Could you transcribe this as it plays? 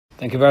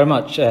Thank you very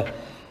much.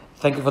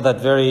 Thank you for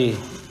that very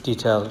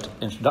detailed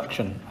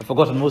introduction. I've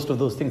forgotten most of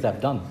those things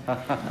I've done.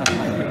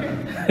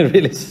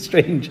 Really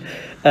strange.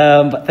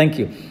 But thank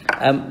you.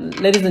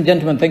 Ladies and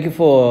gentlemen, thank you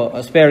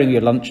for sparing your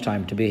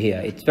lunchtime to be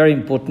here. It's very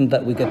important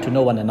that we get to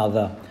know one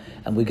another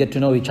and we get to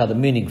know each other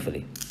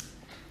meaningfully.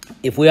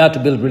 If we are to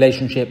build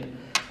relationship,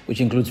 which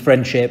includes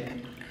friendship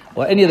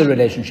or any other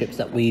relationships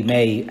that we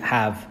may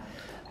have,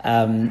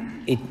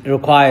 it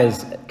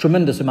requires a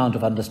tremendous amount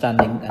of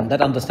understanding, and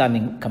that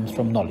understanding comes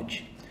from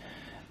knowledge,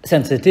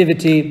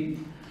 sensitivity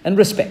and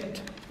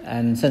respect.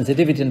 And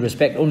sensitivity and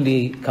respect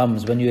only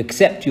comes when you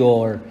accept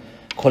your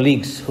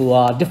colleagues who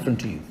are different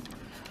to you.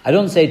 I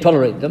don't say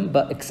tolerate them,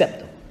 but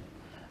accept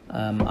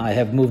them. I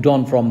have moved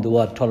on from the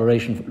word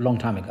toleration a long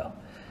time ago.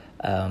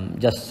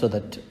 Just so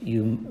that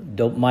you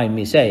don't mind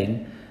me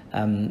saying,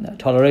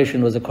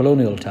 toleration was a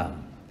colonial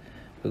term.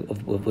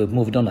 We've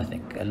moved on, I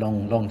think, a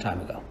long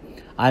time ago.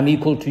 I'm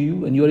equal to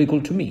you and you're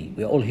equal to me.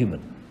 We're all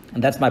human.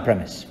 And that's my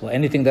premise. For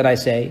anything that I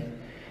say,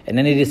 and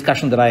any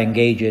discussion that I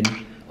engage in,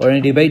 or any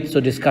debates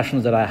or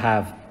discussions that I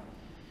have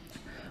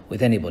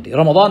with anybody.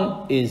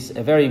 Ramadan is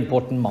a very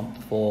important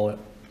month for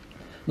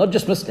not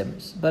just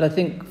Muslims, but I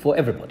think for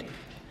everybody.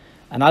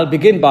 And I'll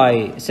begin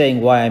by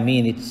saying why I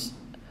mean it's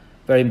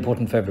very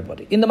important for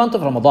everybody. In the month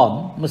of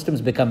Ramadan,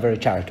 Muslims become very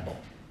charitable,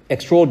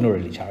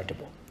 extraordinarily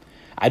charitable.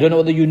 I don't know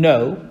whether you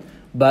know,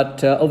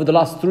 but over the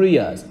last 3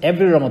 years,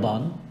 every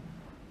Ramadan,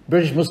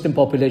 British Muslim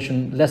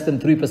population, less than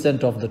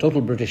 3% of the total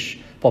British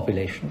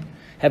population,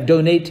 have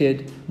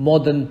donated more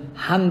than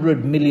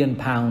 £100 million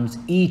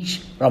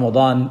each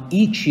Ramadan,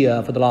 each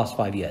year for the last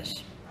 5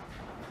 years.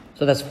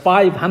 So that's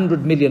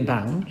 £500 million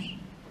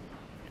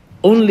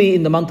only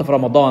in the month of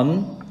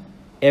Ramadan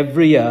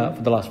every year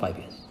for the last 5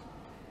 years.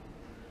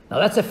 Now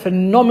that's a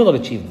phenomenal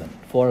achievement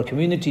for a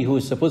community who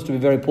is supposed to be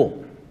very poor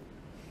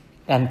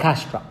and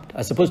cash-strapped.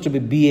 Are supposed to be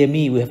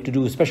BME, we have to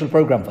do a special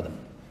program for them.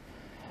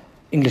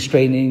 English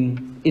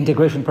training,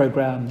 integration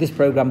program, this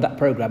program, that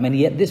program, and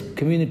yet this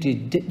community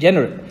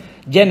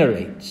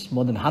generates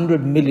more than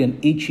 100 million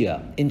each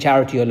year in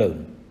charity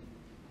alone.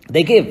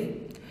 They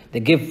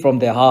give from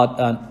their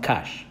hard-earned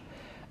cash.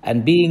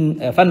 And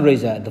being a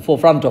fundraiser at the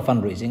forefront of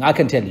fundraising, I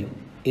can tell you,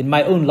 in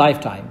my own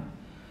lifetime,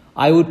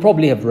 I would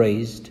probably have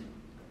raised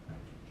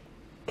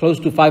close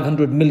to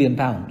 £500 million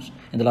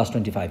in the last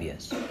 25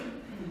 years,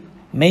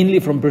 mainly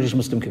from British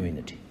Muslim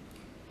community.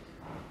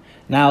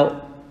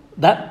 Now,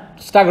 that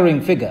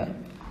staggering figure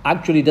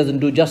actually doesn't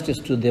do justice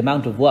to the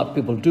amount of work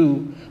people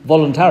do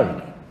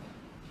voluntarily,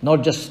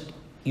 not just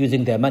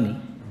using their money,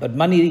 but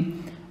money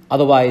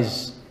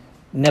otherwise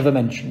never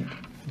mentioned,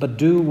 but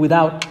do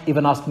without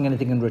even asking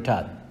anything in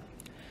return.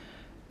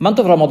 Month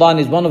of Ramadan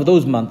is one of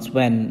those months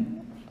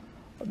when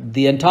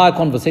the entire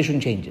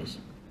conversation changes.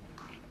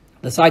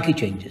 The psyche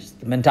changes,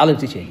 the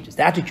mentality changes,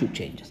 the attitude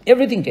changes,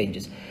 everything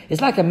changes.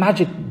 It's like a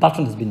magic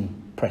button has been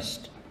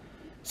pressed.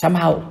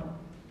 Somehow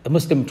a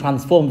Muslim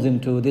transforms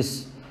into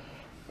this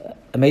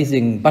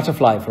amazing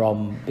butterfly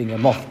from being a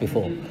moth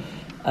before.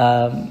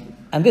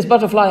 And this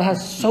butterfly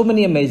has so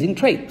many amazing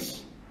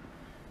traits.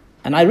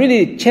 And I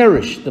really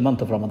cherish the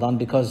month of Ramadan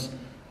because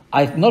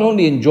I not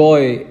only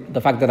enjoy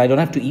the fact that I don't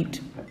have to eat.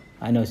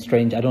 I know it's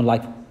strange, I don't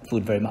like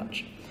food very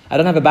much. I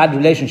don't have a bad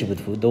relationship with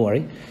food, don't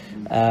worry.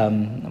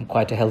 I'm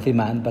quite a healthy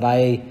man, but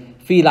I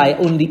feel I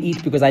only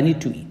eat because I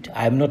need to eat.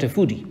 I am not a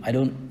foodie. I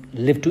don't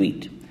live to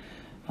eat.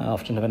 I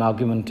often have an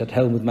argument at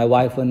home with my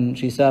wife when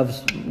she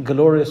serves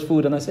glorious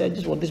food and I say, I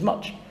just want this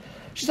much.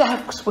 She says,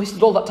 I've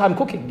wasted all that time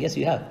cooking. Yes,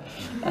 you have.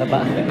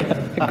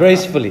 But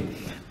gracefully.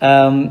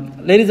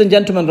 Ladies and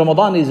gentlemen,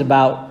 Ramadan is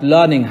about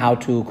learning how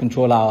to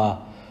control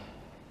our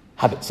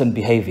habits and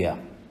behavior.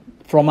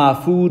 From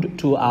our food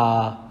to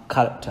our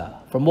character.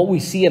 From what we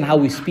see and how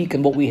we speak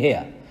and what we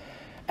hear.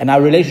 And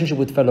our relationship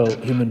with fellow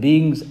human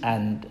beings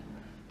and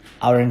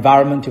our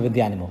environment with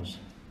the animals.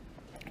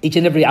 Each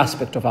and every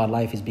aspect of our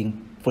life is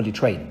being fully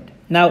trained.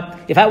 Now,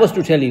 if I was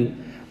to tell you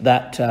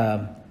that,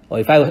 or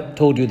if I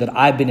told you that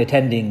I've been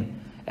attending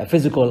a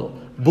physical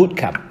boot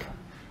camp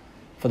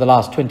for the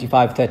last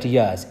 25, 30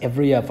 years,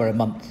 every year for a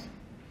month,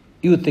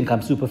 you would think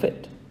I'm super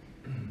fit.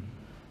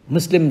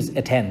 Muslims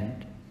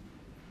attend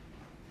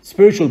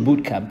spiritual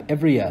boot camp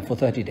every year for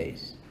 30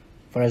 days,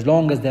 for as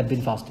long as they've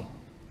been fasting.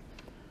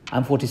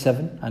 I'm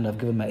 47 and I've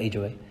given my age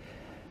away.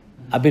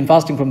 I've been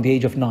fasting from the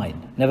age of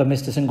 9, never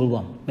missed a single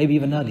one, maybe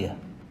even earlier,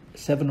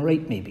 7 or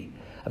 8 maybe.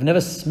 I've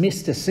never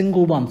missed a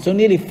single one, so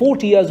nearly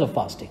 40 years of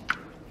fasting.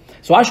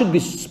 So I should be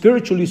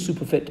spiritually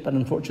super fit, but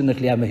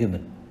unfortunately I'm a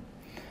human.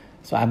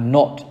 So I'm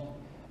not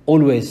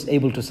always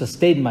able to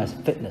sustain my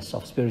fitness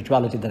of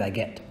spirituality that I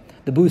get,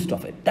 the boost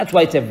of it. That's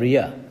why it's every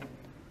year.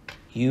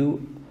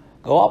 You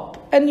go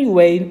up and you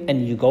wane,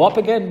 and you go up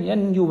again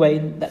and you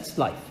wane. That's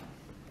life.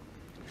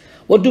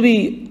 What do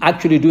we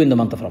actually do in the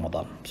month of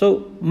Ramadan?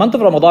 So, month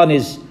of Ramadan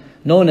is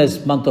known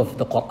as month of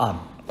the Quran.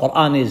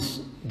 Quran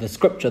is the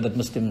scripture that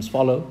Muslims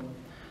follow.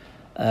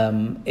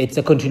 It's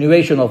a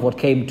continuation of what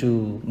came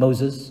to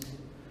Moses,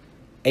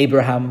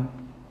 Abraham,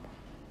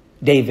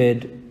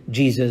 David,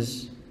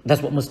 Jesus.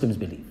 That's what Muslims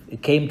believe.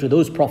 It came to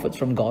those prophets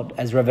from God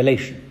as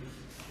revelation.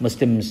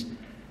 Muslims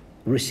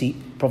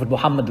Prophet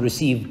Muhammad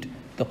received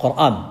the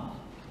Quran.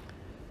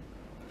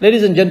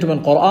 Ladies and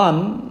gentlemen,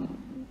 Quran,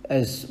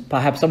 as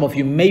perhaps some of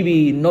you may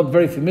be not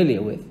very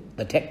familiar with,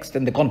 the text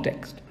and the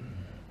context,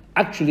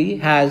 actually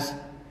has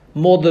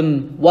more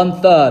than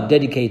 1/3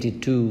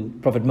 dedicated to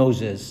Prophet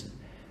Moses,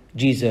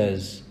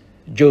 Jesus,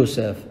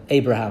 Joseph,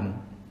 Abraham,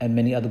 and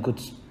many other good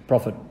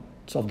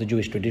prophets of the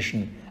Jewish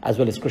tradition as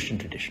well as Christian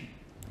tradition.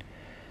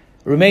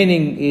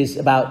 Remaining is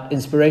about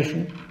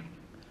inspiration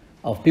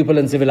of people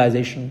and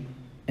civilization,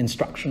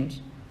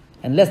 instructions,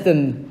 and less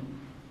than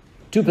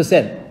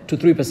 2% to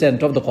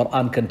 3% of the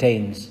Quran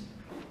contains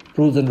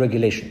rules and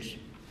regulations.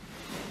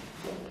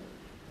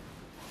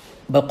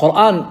 But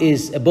Quran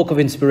is a book of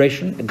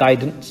inspiration, a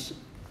guidance,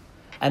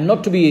 and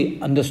not to be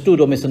understood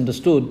or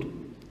misunderstood,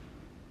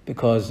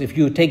 because if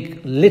you take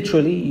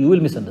literally, you will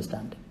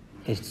misunderstand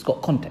it. It's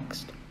got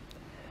context.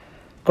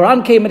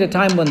 Quran came at a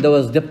time when there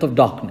was depth of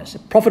darkness.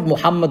 Prophet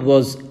Muhammad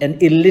was an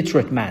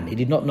illiterate man. He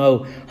did not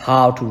know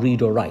how to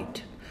read or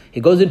write. He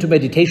goes into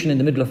meditation in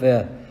the middle of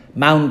a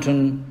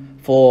mountain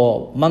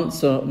for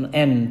months on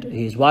end.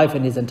 His wife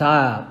and his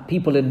entire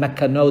people in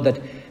Mecca know that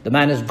the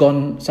man has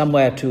gone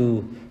somewhere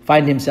to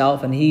find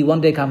himself, and he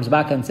one day comes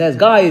back and says,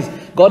 "Guys,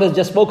 God has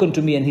just spoken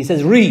to me," and he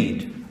says,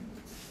 "Read."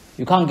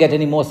 You can't get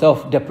any more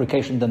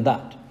self-deprecation than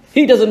that.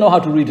 He doesn't know how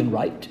to read and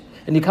write,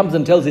 and he comes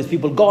and tells his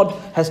people, "God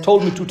has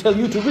told me to tell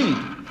you to read."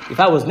 If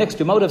I was next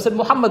to him, I would have said,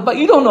 "Muhammad, but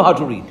you don't know how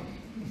to read."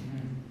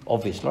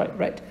 Obvious,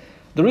 right?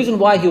 The reason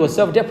why he was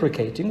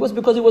self-deprecating was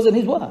because it wasn't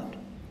his word.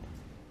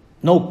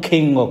 No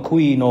king or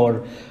queen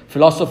or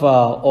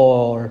philosopher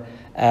or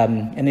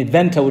an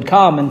inventor would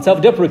come and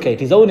self-deprecate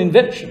his own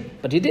invention,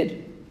 but he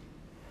did.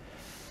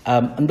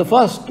 And the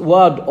first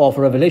word of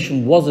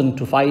revelation wasn't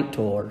to fight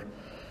or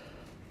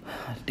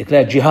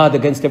declare jihad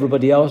against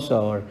everybody else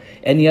or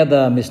any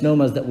other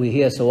misnomers that we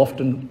hear so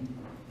often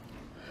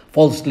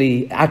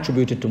falsely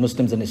attributed to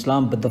Muslims and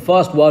Islam, but the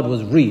first word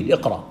was read,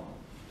 Iqra.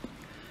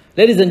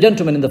 Ladies and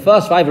gentlemen, in the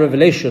first 5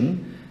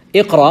 revelation,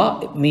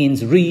 Iqra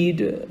means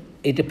read.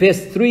 It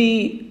appears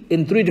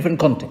in three different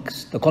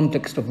contexts. The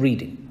context of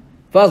reading.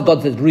 First,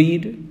 God says,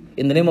 read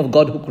in the name of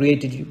God who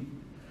created you.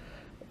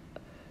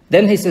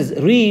 Then he says,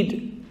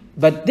 read,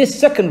 but this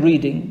second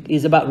reading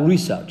is about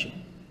researching.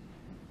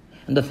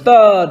 And the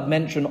third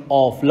mention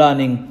of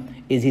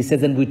learning is, he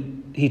says,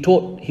 and he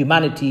taught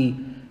humanity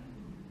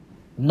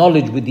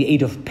knowledge with the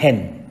aid of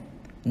pen,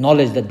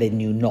 knowledge that they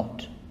knew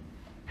not.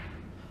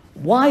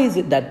 Why is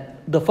it that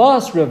the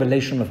first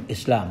revelation of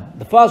Islam,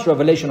 the first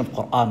revelation of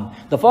Quran,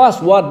 the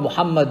first word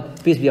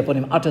Muhammad, peace be upon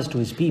him, utters to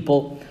his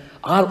people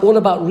are all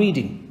about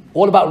reading,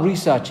 all about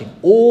researching,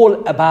 all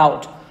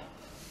about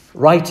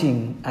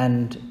writing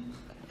and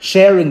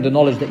sharing the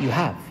knowledge that you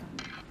have?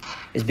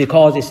 It's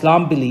because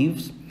Islam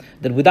believes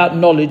that without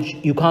knowledge,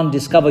 you can't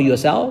discover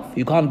yourself,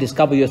 you can't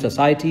discover your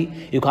society,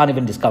 you can't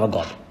even discover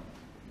God.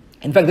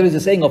 In fact, there is a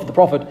saying of the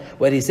Prophet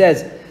where he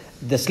says,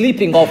 the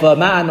sleeping of a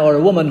man or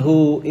a woman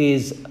who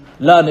is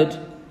learned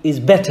is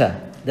better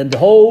than the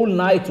whole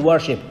night's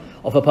worship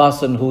of a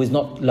person who is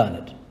not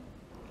learned.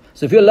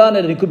 So if you're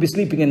learned, you could be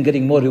sleeping and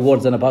getting more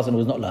rewards than a person who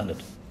is not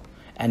learned.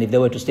 And if they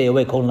were to stay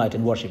awake all night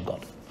and worship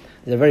God.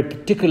 There's a very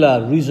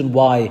particular reason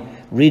why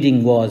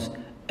reading was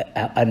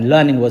and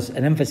learning was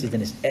an emphasis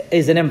in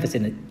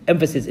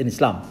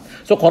Islam.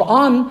 So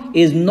Quran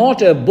is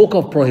not a book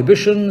of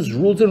prohibitions,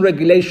 rules and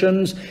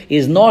regulations,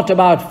 is not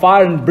about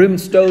fire and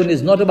brimstone,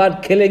 is not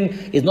about killing,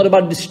 is not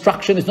about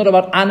destruction, it's not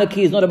about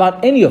anarchy, it's not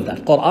about any of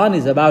that. Quran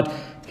is about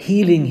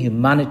healing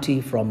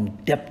humanity from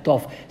depth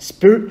of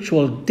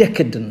spiritual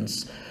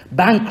decadence,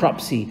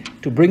 bankruptcy,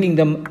 to bringing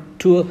them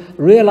to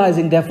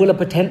realizing their fuller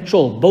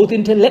potential, both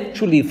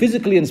intellectually,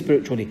 physically and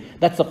spiritually.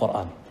 That's the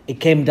Quran. It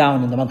came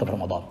down in the month of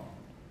Ramadan.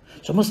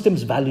 So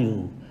Muslims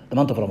value the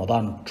month of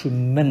Ramadan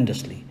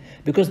tremendously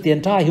because the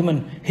entire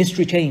human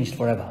history changed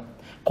forever.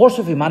 Course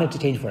of humanity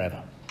changed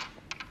forever.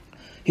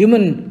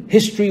 Human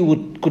history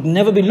could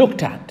never be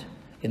looked at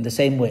in the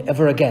same way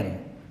ever again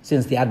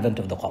since the advent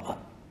of the Quran.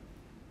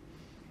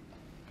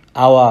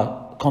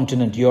 Our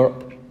continent,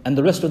 Europe, and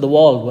the rest of the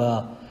world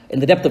were in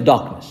the depth of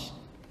darkness.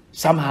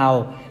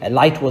 Somehow a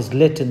light was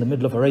lit in the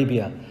middle of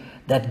Arabia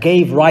that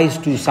gave rise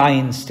to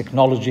science,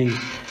 technology,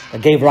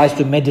 that gave rise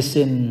to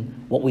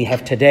medicine, what we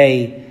have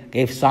today,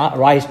 gave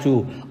rise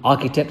to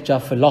architecture,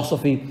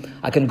 philosophy.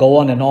 I can go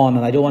on, and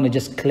I don't want to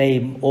just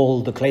claim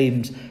all the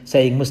claims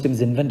saying Muslims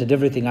invented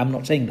everything. I'm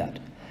not saying that.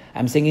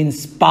 I'm saying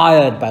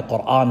inspired by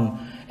Quran,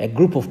 a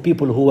group of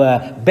people who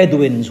were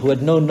Bedouins, who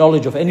had no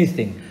knowledge of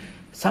anything,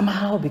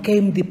 somehow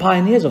became the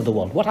pioneers of the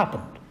world. What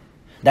happened?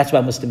 That's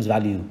why Muslims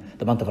value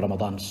the month of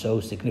Ramadan so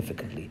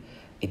significantly.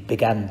 It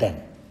began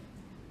then.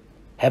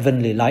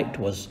 Heavenly light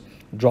was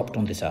dropped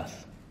on this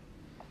earth.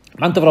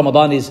 Month of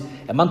Ramadan is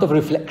a month of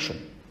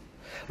reflection.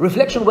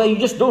 Reflection where you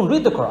just don't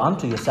read the Quran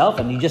to yourself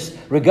and you just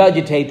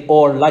regurgitate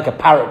or like a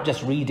parrot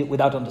just read it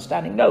without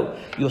understanding. No,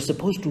 you're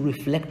supposed to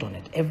reflect on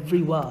it,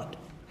 every word.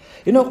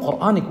 You know,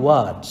 Quranic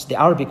words, the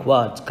Arabic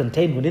words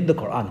contained within the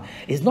Quran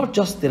is not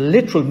just the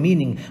literal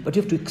meaning, but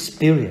you have to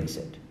experience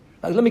it.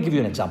 Now, let me give you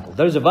an example.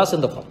 There is a verse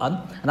in the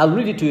Quran, and I'll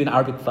read it to you in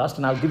Arabic first,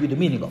 and I'll give you the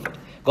meaning of it.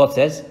 God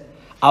says,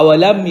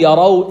 أَوَلَمْ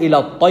يَرَوْا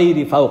إِلَى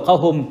الطَّيْرِ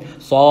فَوْقَهُمْ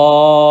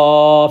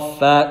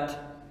صَافَّاتٍ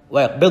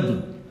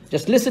وَيَقْبِضْنَ.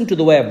 Just listen to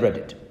the way I've read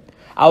it.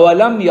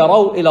 أَوَلَمْ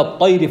يَرَوْا إِلَى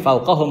الطَّيْرِ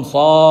فَوْقَهُمْ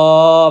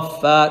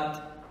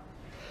صَافَّاتٍ.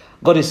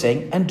 God is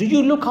saying, and do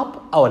you look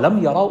up?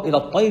 أَوَلَمْ يَرَوْا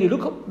إِلَى الطَّيْرِ.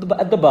 Look up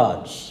at the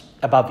birds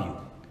above you.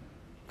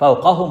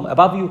 فَوْقَهُمْ,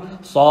 above you.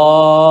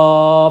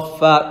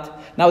 صَافَّاتٍ.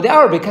 Now the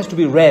Arabic has to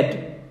be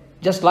read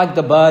just like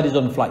the bird is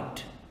on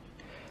flight.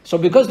 So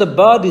because the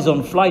bird is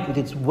on flight with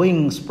its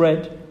wings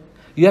spread,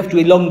 you have to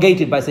elongate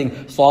it by saying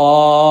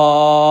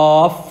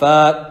صَافَّاتٍ.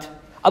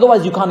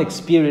 Otherwise you can't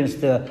experience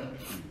the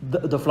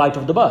flight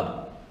of the bird.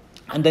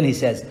 And then he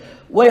says,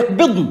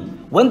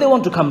 وَيَقْبِضْنَ. When they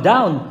want to come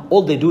down,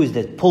 all they do is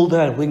they pull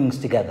their wings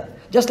together.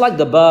 Just like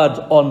the bird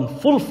on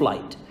full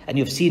flight, and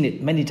you've seen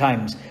it many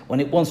times, when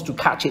it wants to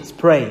catch its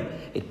prey,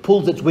 it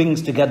pulls its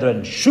wings together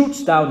and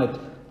shoots down at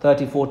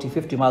 30, 40,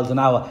 50 miles an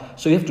hour.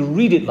 So you have to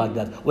read it like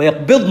that.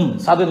 وَيَقْبِضْنَ.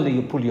 Suddenly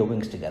you pull your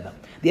wings together.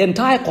 The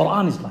entire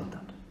Quran is like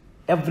that.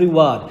 Every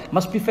word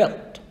must be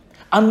felt,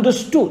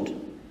 understood,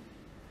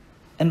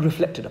 and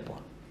reflected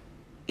upon.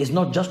 It's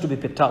not just to be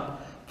picked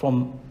up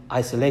from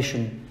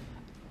isolation,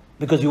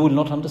 because you will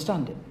not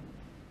understand it.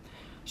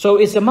 So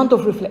it's a month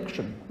of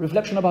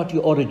reflection about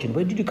your origin.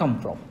 Where did you come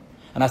from?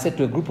 And I said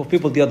to a group of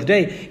people the other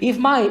day, if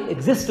my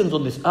existence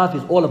on this earth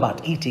is all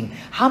about eating,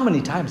 how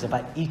many times have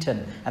I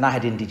eaten and I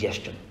had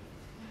indigestion?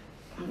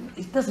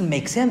 It doesn't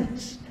make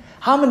sense.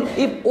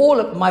 If all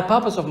of my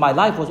purpose of my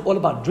life was all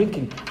about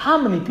drinking, how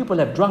many people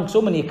have drunk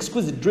so many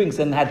exquisite drinks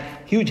and had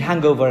huge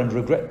hangover and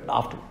regret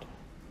afterward?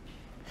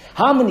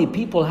 How many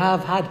people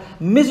have had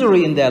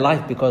misery in their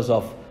life because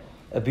of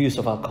abuse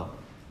of alcohol?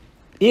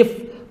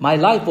 If my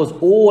life was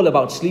all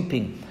about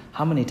sleeping,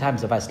 how many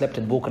times have I slept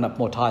and woken up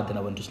more tired than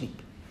I went to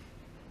sleep?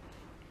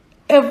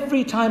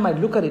 Every time I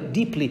look at it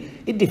deeply,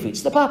 it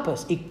defeats the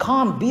purpose. It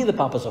can't be the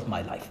purpose of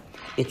my life.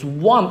 It's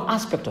one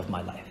aspect of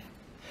my life.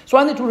 So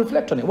I need to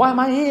reflect on it. Why am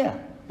I here?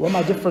 Why am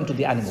I different to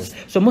the animals?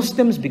 So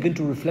Muslims begin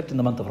to reflect in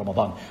the month of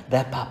Ramadan.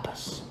 Their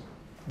purpose,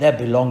 their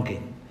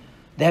belonging,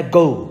 their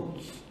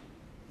goals.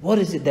 What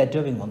is it they're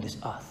doing on this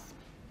earth?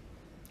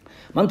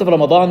 Month of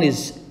Ramadan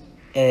is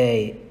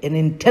an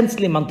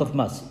intensely month of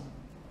mercy.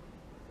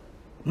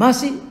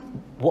 Mercy?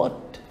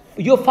 What?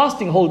 You're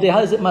fasting whole day.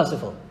 How is it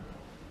merciful?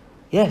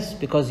 Yes,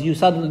 because you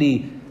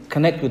suddenly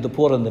connect with the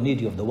poor and the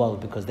needy of the world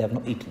because they have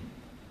not eaten.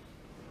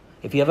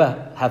 If you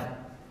ever have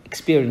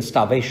experienced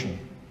starvation,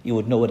 you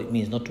would know what it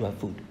means not to have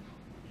food.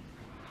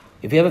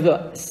 If you have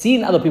ever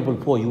seen other people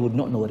poor, you would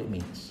not know what it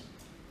means.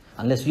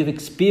 Unless you've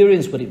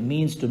experienced what it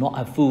means to not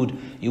have food,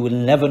 you will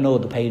never know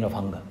the pain of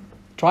hunger.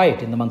 Try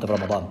it in the month of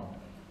Ramadan.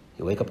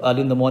 You wake up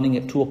early in the morning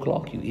at 2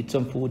 o'clock, you eat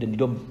some food and you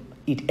don't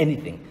eat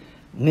anything.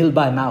 Nil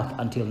by mouth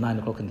until 9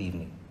 o'clock in the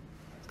evening.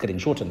 It's getting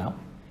shorter now.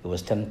 It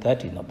was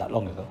 10:30 not that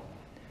long ago.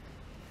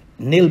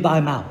 Nil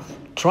by mouth.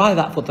 Try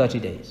that for 30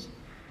 days.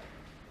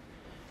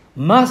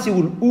 Mercy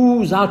will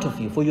ooze out of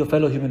you for your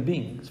fellow human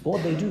beings, for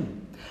what they do.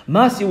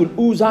 Mercy will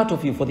ooze out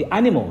of you for the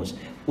animals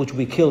which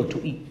we kill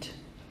to eat.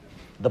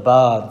 The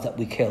birds that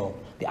we kill,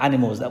 the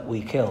animals that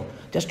we kill,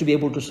 just to be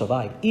able to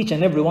survive. Each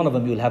and every one of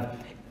them you'll have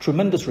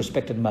tremendous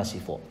respect and mercy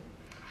for.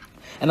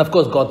 And of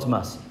course, God's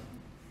mercy.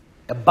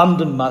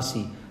 Abundant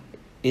mercy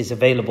is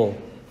available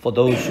for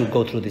those who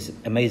go through this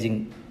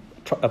amazing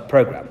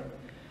program.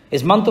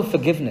 It's a month of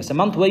forgiveness, a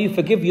month where you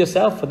forgive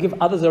yourself, forgive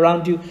others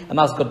around you, and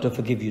ask God to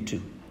forgive you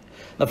too.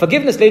 Now,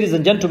 forgiveness, ladies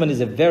and gentlemen,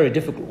 is a very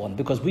difficult one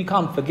because we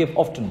can't forgive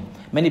often.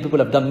 Many people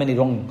have done many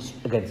wrongs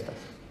against us.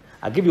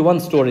 I'll give you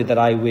one story that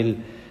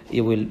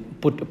it will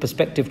put a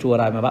perspective to what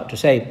I'm about to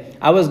say.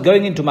 I was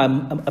going into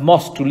a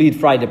mosque to lead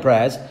Friday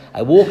prayers.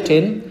 I walked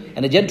in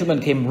and a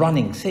gentleman came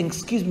running saying,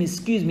 excuse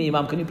me,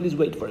 Imam, can you please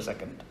wait for a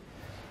second?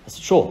 I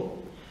said, sure.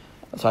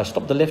 So I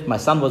stopped the lift. My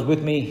son was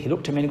with me. He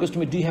looked at me and he goes to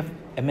me, do you have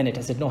a minute?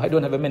 I said, no, I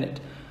don't have a minute.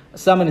 The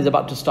sermon is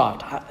about to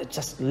start.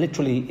 Just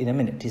literally in a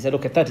minute. He said,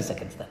 okay, 30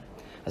 seconds then.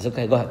 I said,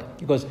 okay, go ahead.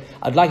 He goes,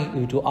 I would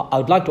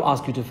like to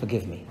ask you to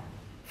forgive me.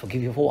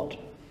 Forgive you for what?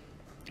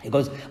 He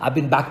goes, I've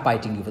been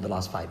backbiting you for the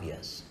last 5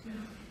 years.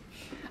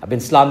 I've been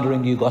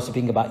slandering you,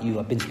 gossiping about you.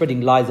 I've been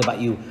spreading lies about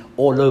you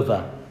all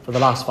over for the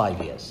last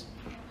 5 years.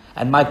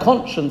 And my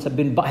conscience has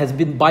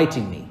been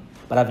biting me,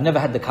 but I've never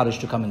had the courage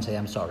to come and say,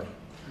 I'm sorry.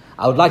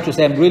 I would like to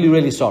say I'm really,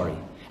 really sorry.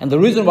 And the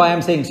reason why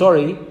I'm saying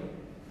sorry,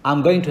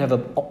 I'm going to have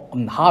a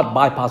heart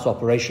bypass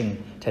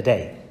operation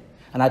today.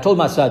 And I told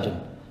my surgeon,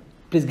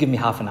 please give me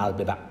half an hour, I'll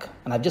be back.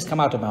 And I've just come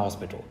out of my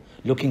hospital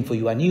looking for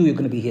you. I knew you were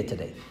going to be here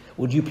today.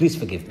 Would you please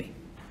forgive me?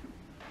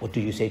 What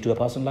do you say to a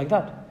person like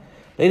that?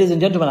 Ladies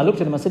and gentlemen, I looked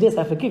at him and said, yes,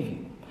 I forgive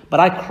you. But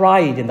I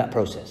cried in that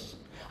process.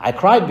 I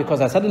cried because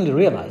I suddenly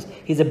realized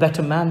he's a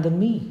better man than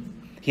me.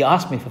 He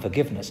asked me for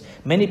forgiveness.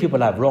 Many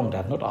people I've wronged, I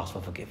have not asked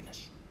for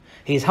forgiveness.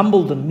 He's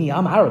humble than me.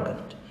 I'm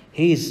arrogant.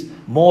 He's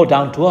more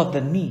down to earth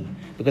than me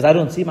because I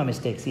don't see my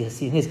mistakes. He has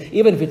seen his,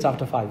 even if it's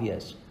after 5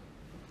 years.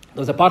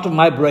 There's a part of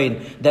my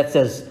brain that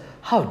says,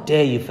 how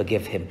dare you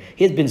forgive him?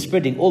 He has been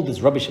spreading all this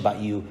rubbish about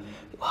you.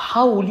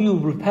 How will you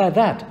repair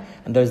that?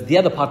 And there's the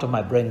other part of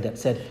my brain that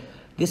said,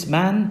 this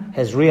man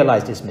has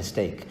realized his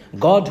mistake.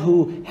 God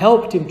who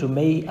helped him to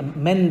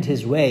mend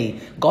his way,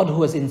 God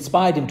who has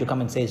inspired him to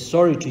come and say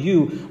sorry to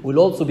you, will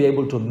also be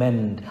able to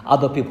mend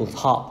other people's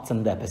hearts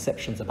and their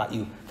perceptions about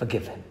you.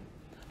 Forgive him.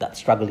 That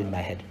struggled in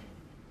my head.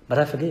 But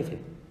I forgave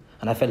him.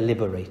 And I felt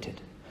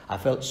liberated. I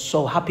felt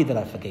so happy that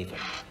I forgave him.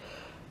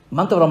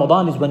 Month of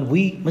Ramadan is when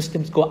we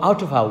Muslims go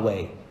out of our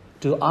way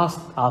to ask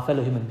our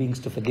fellow human beings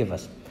to forgive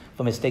us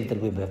for mistakes that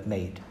we have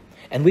made.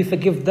 And we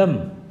forgive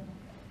them.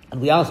 And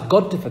we ask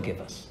God to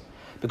forgive us.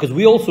 Because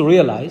we also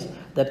realize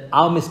that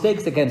our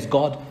mistakes against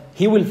God,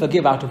 He will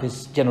forgive out of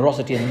His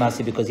generosity and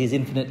mercy because He is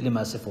infinitely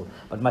merciful.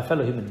 But my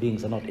fellow human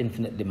beings are not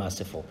infinitely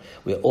merciful.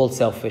 We are all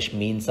selfish,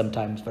 mean,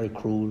 sometimes very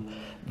cruel,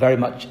 very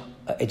much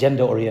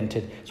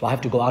agenda-oriented. So I have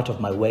to go out of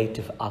my way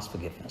to ask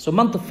forgiveness. So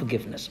month of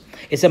forgiveness.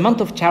 It's a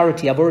month of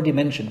charity. I've already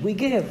mentioned. We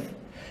give.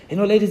 You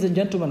know, ladies and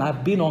gentlemen,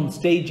 I've been on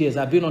stages,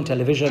 I've been on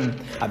television,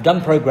 I've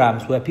done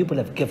programs where people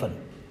have given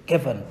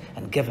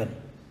and given.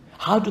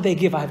 How do they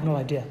give? I have no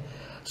idea.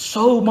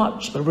 So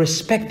much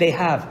respect they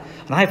have.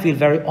 And I feel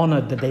very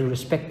honored that they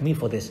respect me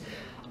for this.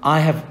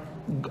 I've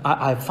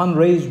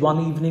fundraised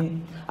one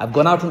evening. I've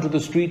gone out into the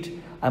street.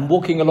 I'm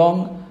walking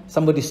along.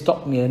 Somebody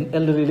stopped me. An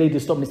elderly lady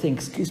stopped me saying,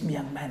 excuse me,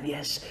 young man,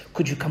 yes,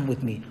 could you come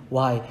with me?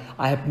 Why?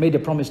 I have made a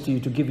promise to you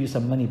to give you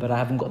some money, but I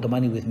haven't got the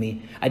money with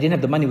me. I didn't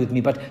have the money with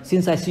me, but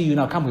since I see you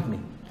now, come with me.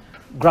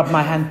 Grabbed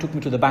my hand, took me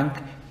to the bank,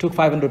 took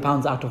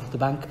 £500 out of the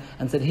bank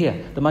and said,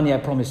 here, the money I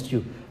promised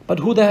you. But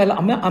who the hell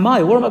am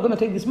I? Where am I going to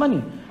take this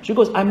money? She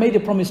goes, I made a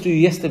promise to you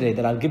yesterday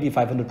that I'll give you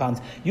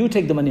 £500. You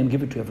take the money and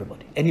give it to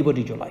everybody.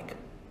 Anybody you like.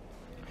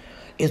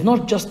 It's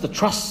not just the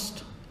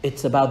trust.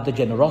 It's about the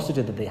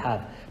generosity that they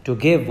have to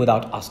give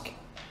without asking.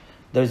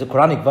 There is a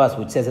Quranic verse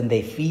which says, and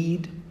they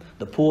feed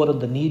the poor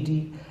and the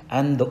needy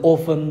and the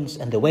orphans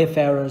and the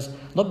wayfarers,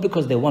 not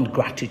because they want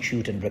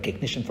gratitude and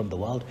recognition from the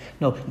world.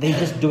 No, they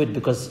just do it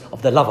because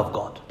of the love of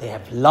God. They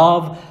have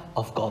love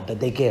of God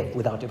that they give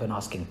without even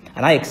asking.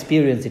 And I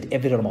experience it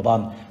every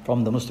Ramadan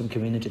from the Muslim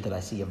community that I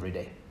see every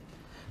day.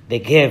 They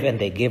give and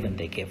they give and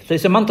they give. So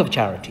it's a month of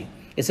charity.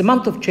 It's a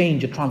month of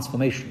change, a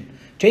transformation.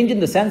 Change in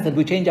the sense that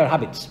we change our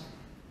habits.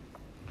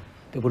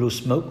 People who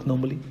smoke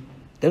normally,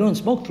 they don't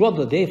smoke throughout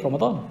the day of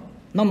Ramadan.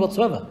 None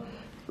whatsoever.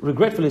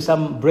 Regretfully,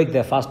 some break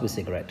their fast with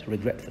cigarette.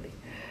 Regretfully.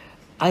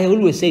 I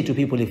always say to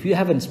people, if you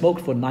haven't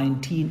smoked for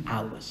 19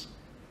 hours,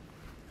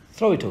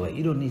 throw it away.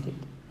 You don't need it.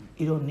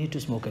 You don't need to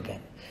smoke again.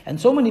 And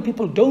so many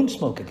people don't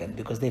smoke again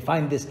because they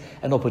find this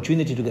an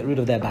opportunity to get rid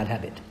of their bad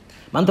habit.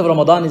 Month of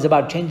Ramadan is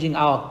about changing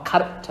our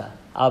character,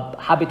 our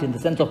habit, in the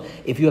sense of,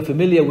 if you are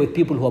familiar with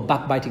people who are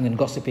backbiting and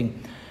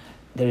gossiping,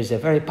 there is a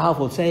very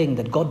powerful saying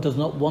that God does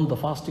not want the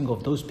fasting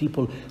of those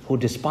people who,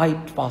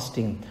 despite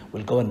fasting,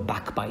 will go and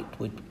backbite,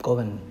 will go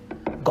and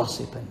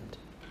gossip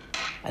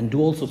and do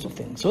all sorts of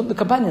things. So the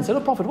companion said, "Oh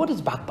Prophet, what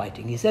is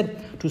backbiting?" He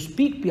said, to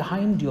speak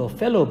behind your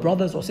fellow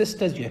brothers or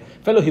sisters, your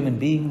fellow human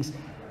beings,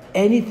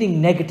 anything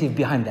negative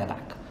behind their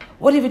back.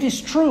 What if it is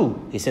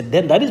true? He said,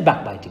 then that is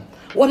backbiting.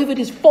 What if it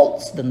is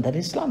false? Then that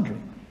is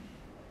slandering.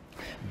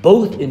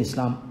 Both in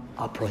Islam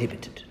are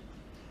prohibited.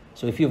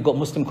 So if you've got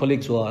Muslim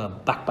colleagues who are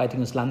backbiting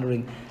and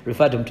slandering,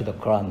 refer them to the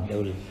Quran. They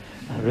will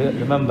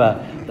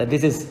remember that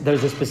there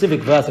is a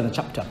specific verse in a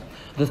chapter.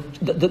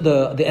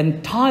 The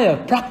entire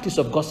practice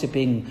of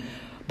gossiping,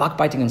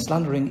 backbiting and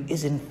slandering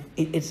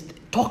it's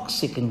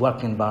toxic in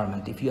work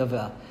environment. If you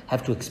ever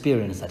have to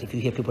experience that, if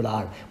you hear people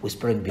are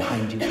whispering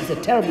behind you, it's a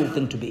terrible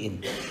thing to be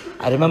in.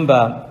 I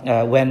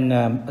remember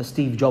when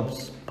Steve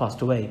Jobs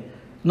passed away.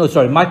 No,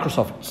 sorry,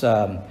 Microsoft's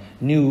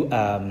new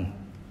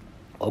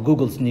or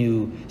Google's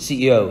new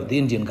CEO, the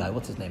Indian guy.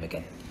 What's his name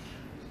again?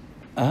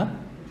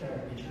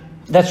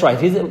 That's right.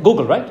 He's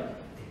Google, right?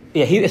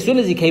 Yeah. As soon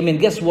as he came in,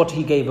 guess what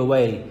he gave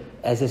away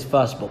as his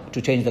first book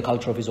to change the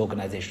culture of his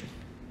organization?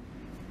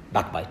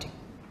 Backbiting.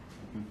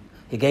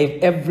 He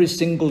gave every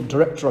single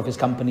director of his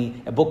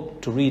company a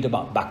book to read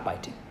about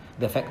backbiting,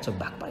 the effects of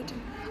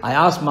backbiting. I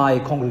asked my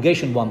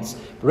congregation once,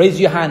 raise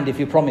your hand if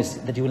you promise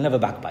that you will never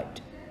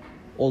backbite.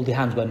 All the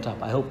hands went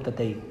up. I hope that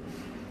they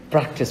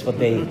practice what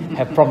they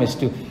have promised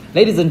to.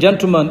 Ladies and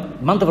gentlemen,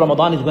 month of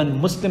Ramadan is when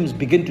Muslims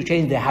begin to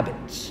change their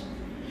habits.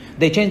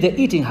 They change their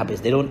eating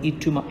habits. They don't eat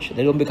too much.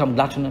 They don't become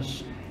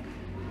gluttonous.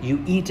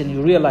 You eat and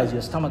you realize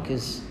your stomach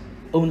is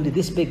only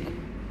this big.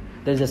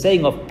 There's a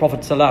saying of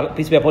Prophet Sallallahu,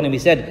 peace be upon him, he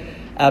said,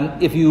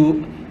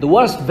 the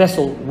worst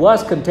vessel,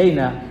 worst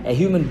container a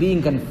human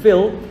being can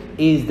fill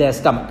is their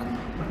stomach.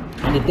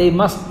 And if they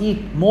must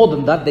eat more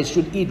than that, they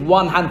should eat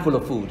one handful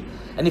of food.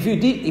 And if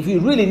you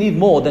really need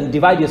more, then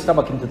divide your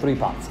stomach into 3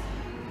 parts.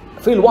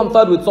 Fill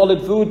 1/3 with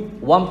solid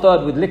food,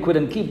 1/3 with liquid,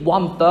 and keep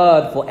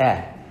 1/3 for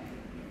air.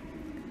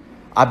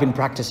 I've been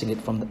practicing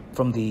it from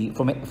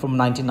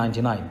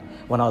 1999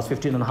 when I was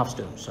 15.5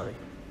 stone. Sorry,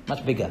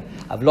 much bigger.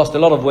 I've lost a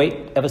lot of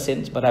weight ever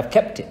since, but I've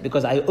kept it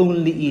because I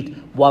only eat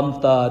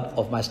 1/3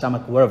 of my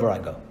stomach wherever I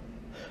go.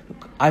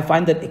 I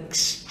find that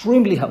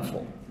extremely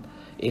helpful.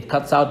 It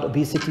cuts out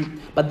obesity.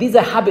 But these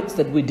are habits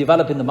that we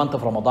develop in the month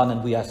of Ramadan,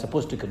 and we are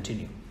supposed to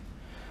continue.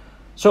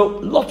 So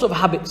lots of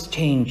habits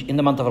change in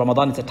the month of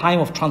Ramadan. It's a time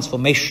of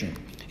transformation.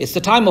 It's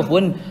the time of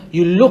when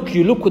you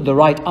look with the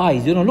right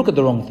eyes. You don't look at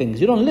the wrong things.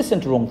 You don't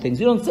listen to wrong things.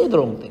 You don't say the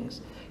wrong things.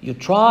 You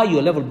try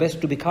your level best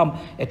to become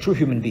a true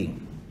human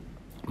being.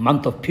 A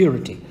month of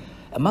purity.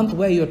 A month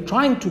where you're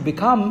trying to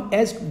become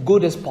as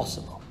good as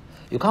possible.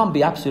 You can't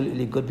be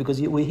absolutely good because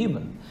we're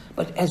human,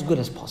 but as good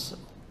as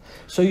possible.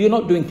 So you're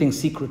not doing things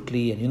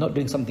secretly and you're not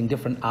doing something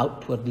different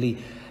outwardly.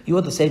 You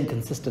are the same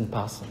consistent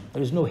person.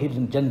 There is no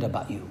hidden agenda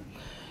about you.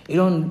 You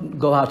don't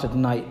go out at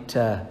night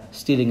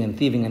stealing and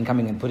thieving and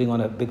coming and putting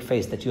on a big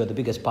face that you are the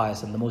biggest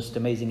pious and the most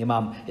amazing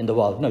Imam in the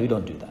world. No, you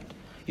don't do that.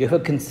 You have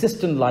a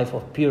consistent life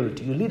of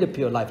purity. You lead a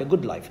pure life, a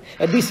good life,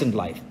 a decent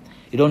life.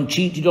 You don't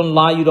cheat, you don't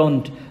lie, you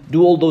don't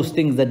do all those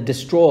things that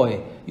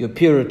destroy your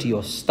purity,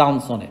 your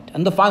stance on it.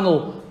 And the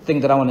final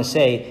thing that I want to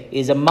say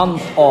is a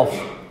month of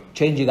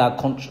changing our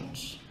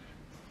conscience.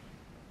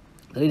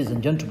 Ladies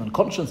and gentlemen,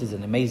 conscience is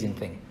an amazing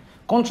thing.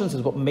 Conscience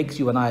is what makes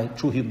you and I a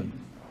true human.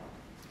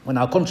 When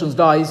our conscience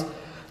dies,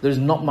 there is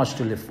not much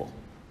to live for.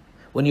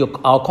 When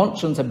our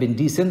conscience have been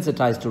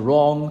desensitized to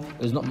wrong,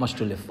 there's not much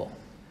to live for.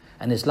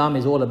 And Islam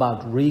is all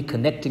about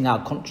reconnecting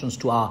our conscience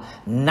to our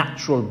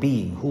natural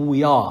being, who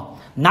we are.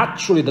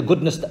 Naturally, the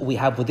goodness that we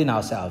have within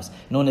ourselves,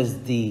 known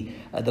as the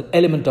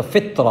element of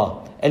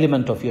fitra,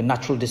 element of your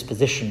natural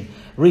disposition.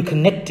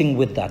 Reconnecting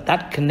with that.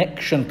 That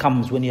connection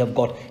comes when you have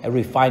got a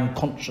refined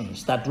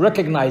conscience that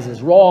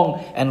recognizes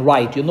wrong and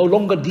right. You're no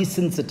longer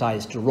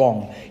desensitized to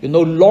wrong. You're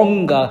no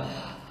longer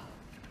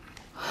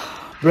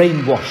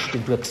brainwashed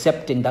into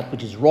accepting that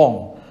which is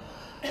wrong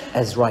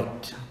as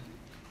right.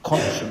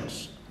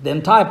 Conscience. The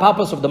entire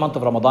purpose of the month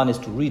of Ramadan is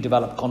to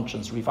redevelop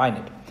conscience, refine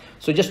it.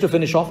 So just to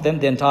finish off then,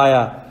 the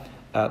entire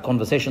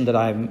conversation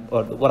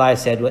what I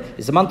said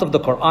is the month of the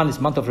Quran,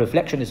 it's month of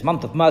reflection, it's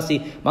month of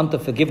mercy, month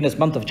of forgiveness,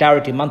 month of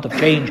charity, month of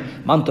change,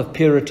 month of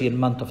purity, and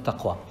month of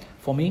taqwa.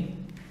 For me,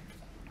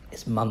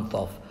 it's month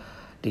of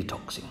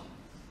detoxing.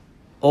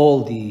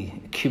 All the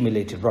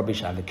accumulated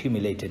rubbish I've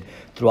accumulated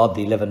throughout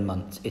the 11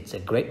 months, it's a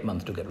great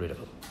month to get rid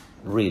of it.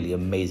 Really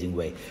amazing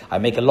way. I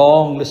make a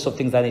long list of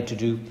things I need to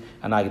do,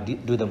 and I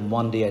do them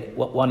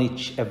one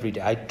each every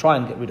day. I try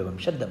and get rid of them,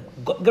 shed them,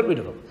 get rid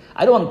of them.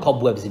 I don't want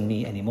cobwebs in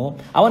me anymore.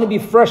 I want to be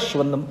fresh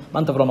when the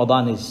month of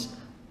Ramadan is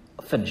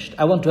finished.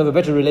 I want to have a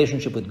better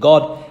relationship with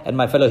God and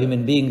my fellow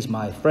human beings,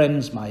 my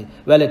friends, my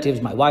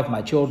relatives, my wife,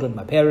 my children,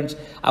 my parents.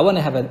 I want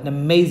to have an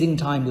amazing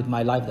time with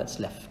my life that's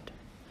left.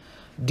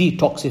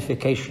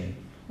 Detoxification,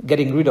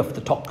 getting rid of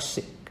the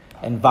toxic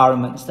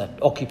environments that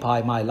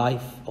occupy my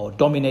life or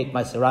dominate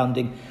my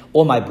surrounding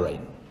or my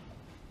brain.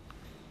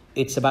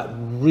 It's about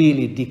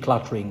really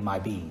decluttering my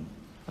being.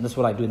 And that's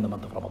what I do in the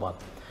month of Ramadan.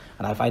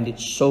 And I find it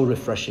so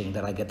refreshing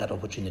that I get that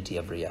opportunity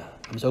every year.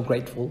 I'm so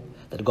grateful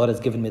that God has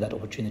given me that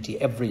opportunity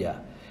every year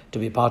to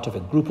be part of a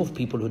group of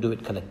people who do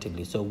it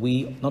collectively. So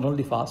we not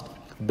only fast,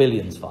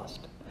 billions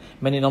fast.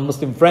 Many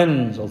non-Muslim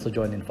friends also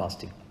join in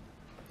fasting.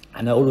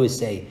 And I always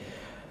say,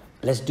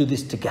 let's do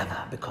this together,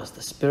 because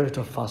the spirit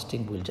of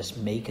fasting will just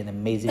make an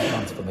amazing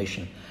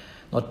transformation,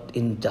 not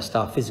in just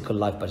our physical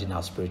life, but in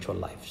our spiritual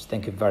lives.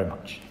 Thank you very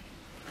much.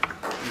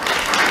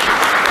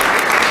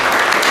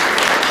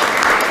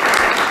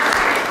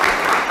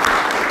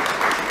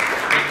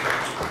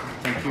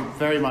 Thank you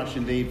very much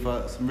indeed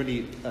for some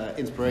really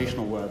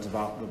inspirational words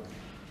about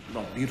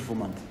the beautiful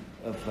month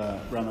of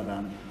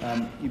Ramadan.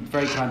 You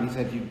very kindly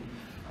said you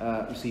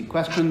received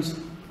questions,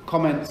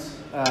 comments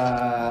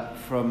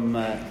from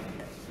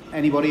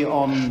anybody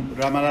on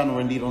Ramadan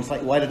or indeed on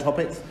slightly wider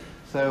topics.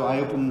 So I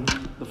open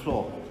the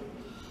floor.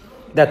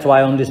 That's why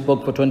I only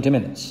spoke for 20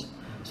 minutes,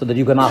 so that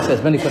you can ask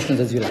as many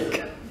questions as you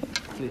like.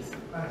 Please.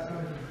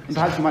 And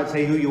perhaps you might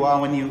say who you are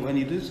when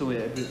you do, so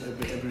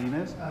everybody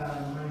knows.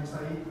 My name is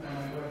Saeed, and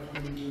I work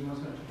for the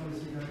Muslim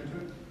Policy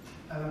Directorate.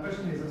 My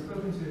question is, I've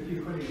spoken to a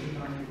few colleagues in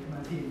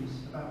my teams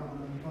about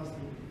Ramadan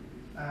fasting,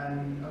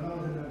 and a lot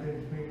of them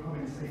have made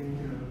comments saying,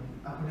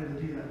 I could never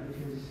do that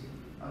because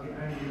I'll get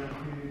angry at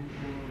food,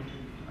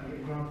 or I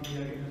get grumpy,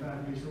 I get in a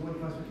bad mood. So what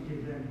advice would you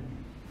give them?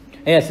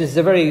 Yes, this is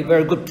a very,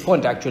 very good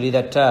point actually,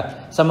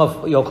 that some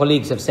of your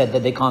colleagues have said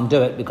that they can't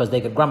do it because they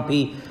get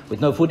grumpy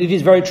with no food. It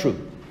is very true.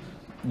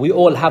 We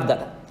all have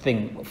that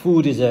thing.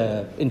 Food is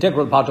an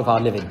integral part of our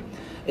living.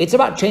 It's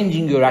about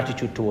changing your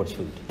attitude towards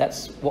food.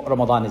 That's what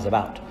Ramadan is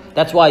about.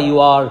 That's why you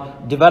are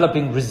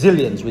developing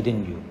resilience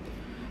within you.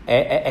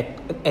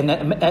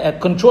 A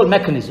control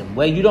mechanism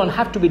where you don't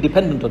have to be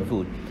dependent on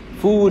food.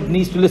 Food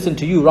needs to listen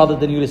to you rather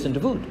than you listen to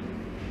food.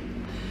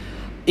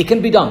 It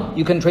can be done.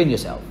 You can train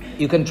yourself.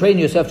 You can train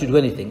yourself to do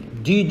anything.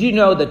 Do you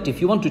know that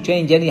if you want to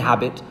change any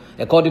habit,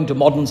 according to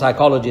modern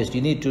psychologists,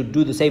 you need to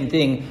do the same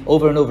thing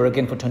over and over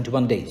again for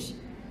 21 days?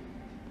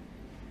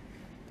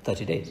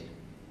 30 days.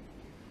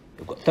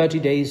 You've got 30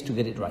 days to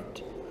get it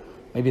right.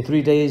 Maybe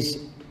 3 days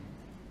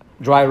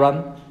dry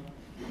run,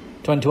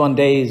 21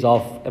 days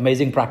of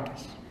amazing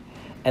practice,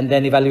 and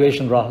then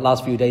evaluation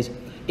last few days.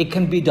 It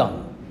can be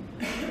done.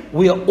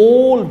 We are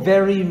all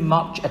very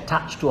much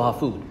attached to our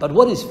food. But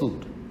what is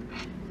food?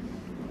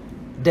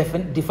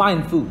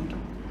 Define food.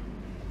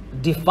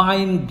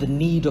 Define the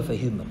need of a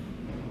human.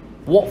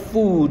 what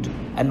food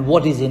and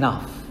what is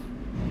enough.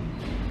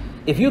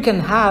 If you can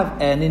have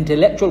an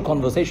intellectual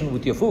conversation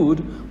with your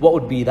food, what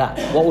would be that?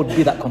 What would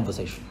be that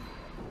conversation?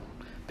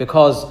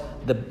 Because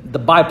the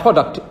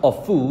byproduct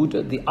of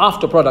food, the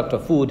after product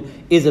of food,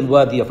 isn't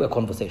worthy of a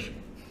conversation.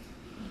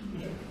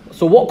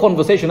 So what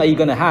conversation are you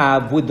going to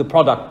have with the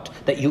product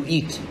that you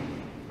eat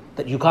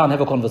that you can't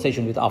have a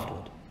conversation with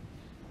afterward?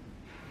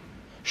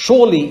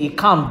 Surely it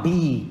can't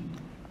be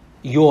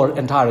your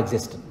entire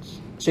existence.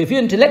 So if you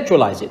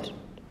intellectualize it,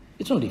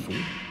 it's only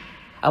food.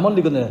 I'm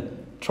only going to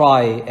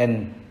try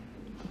and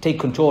take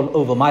control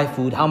over my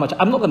food, how much.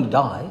 I'm not going to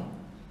die.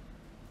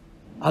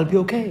 I'll be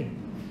okay.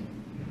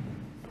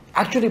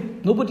 Actually,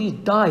 nobody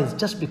dies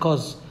just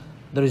because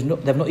they've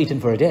not eaten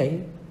for a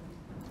day.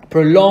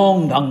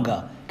 Prolonged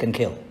hunger can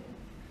kill.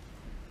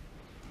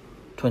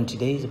 20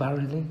 days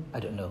apparently, I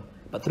don't know.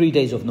 But 3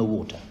 days of no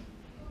water.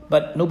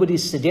 But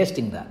nobody's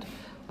suggesting that.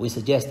 We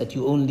suggest that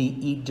you only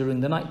eat during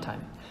the night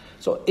time.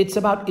 So it's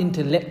about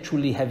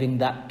intellectually having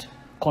that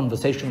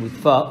conversation with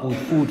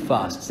food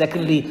first.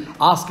 Secondly,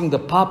 asking the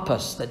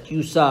purpose that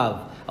you serve.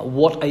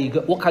 What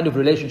kind of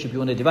relationship you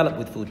want to develop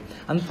with food.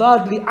 And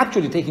thirdly,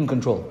 actually taking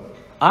control.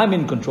 I'm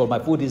in control. My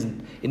food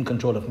isn't in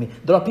control of me.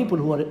 There are people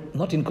who are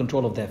not in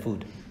control of their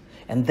food.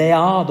 And they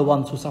are the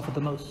ones who suffer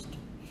the most.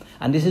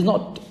 And this is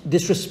not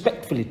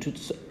disrespectfully.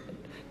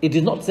 It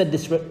is not said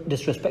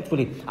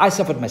disrespectfully. I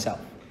suffered myself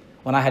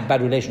when I had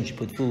bad relationship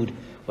with food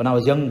when I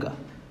was younger.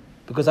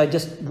 Because I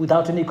just,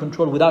 without any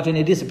control, without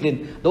any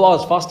discipline, though I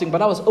was fasting,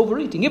 but I was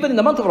overeating. Even in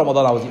the month of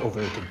Ramadan, I was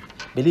overeating.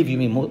 Believe you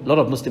me, a lot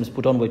of Muslims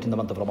put on weight in the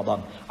month of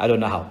Ramadan. I don't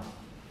know how.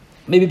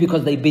 Maybe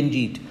because they binge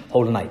eat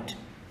whole night.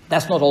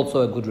 That's not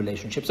also a good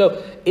relationship.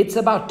 So it's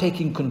about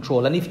taking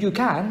control. And if you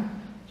can,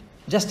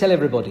 just tell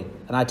everybody,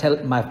 and I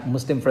tell my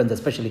Muslim friends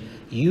especially,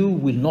 you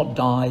will not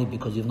die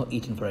because you've not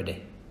eaten for a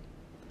day.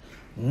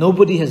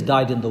 Nobody has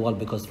died in the world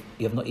because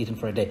you have not eaten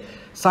for a day.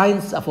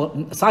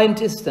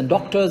 Scientists and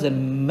doctors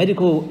and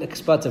medical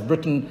experts have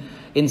written,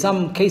 in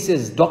some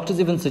cases, doctors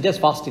even suggest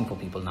fasting for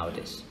people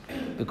nowadays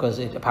because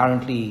it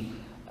apparently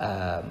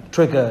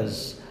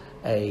triggers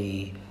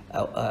a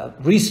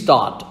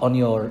restart on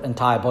your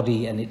entire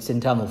body and its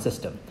internal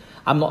system.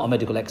 I'm not a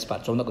medical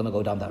expert, so I'm not going to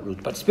go down that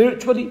route. But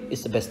spiritually,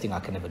 it's the best thing I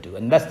can ever do.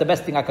 And that's the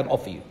best thing I can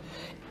offer you.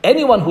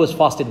 Anyone who has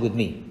fasted with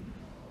me,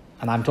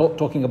 and I'm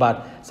talking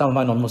about some of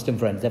my non-Muslim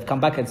friends, they've come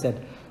back and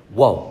said,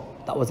 whoa,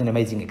 that was an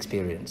amazing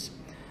experience.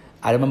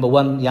 I remember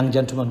one young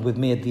gentleman with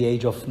me at the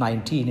age of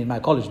 19 in my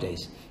college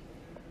days.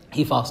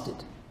 He fasted.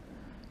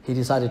 He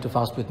decided to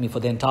fast with me for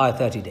the entire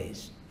 30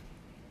 days.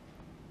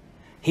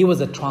 He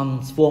was a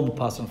transformed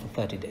person for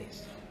 30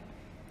 days.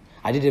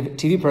 I did a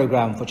TV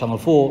program for Channel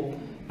 4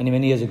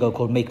 many years ago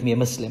called Make Me a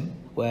Muslim,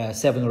 where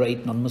 7 or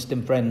 8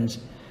 non-Muslim friends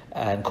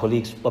and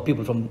colleagues or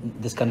people from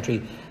this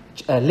country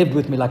lived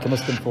with me like a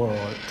Muslim for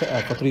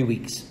 3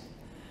 weeks.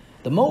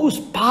 The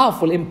most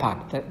powerful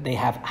impact that they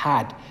have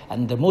had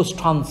and the most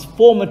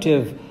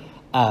transformative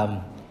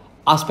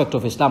aspect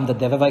of Islam that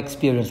they've ever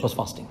experienced was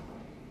fasting.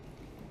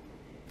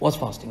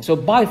 So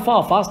by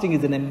far, fasting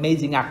is an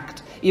amazing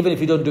act, even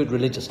if you don't do it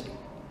religiously.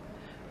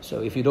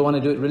 So if you don't want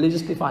to do it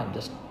religiously, fine.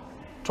 Just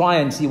try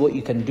and see what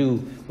you can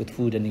do with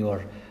food and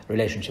your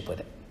relationship with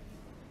it.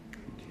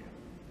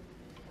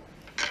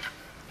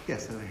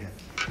 Yes, over here.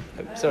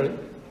 Sorry.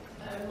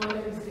 My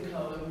name is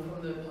Nicole. I'm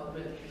from the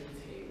parliamentary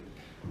team.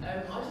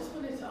 I just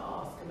wanted to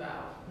ask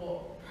about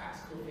what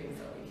practical things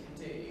that we can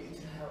do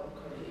to help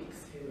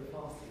colleagues who are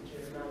fasting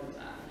during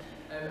Ramadan.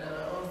 And I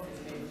asked this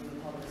being from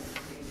the parliamentary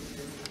team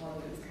because the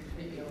parliament is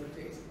completely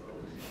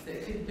unpredictable. So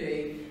it could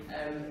be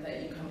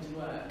that you come to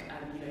work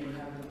and you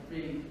have a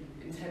really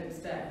intense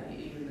day,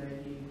 even though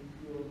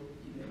you're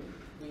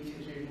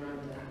weaker during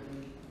Ramadan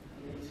and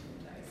you eat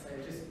all day. So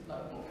just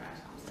like more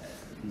practical steps.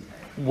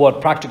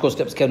 What practical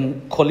steps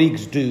can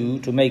colleagues do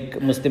to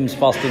make Muslims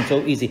fasting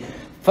so easy?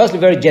 Firstly,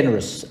 very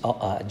generous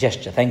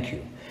gesture. Thank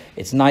you.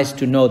 It's nice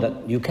to know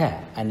that you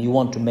care and you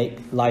want to make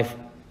life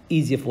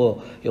easier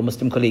for your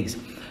Muslim colleagues.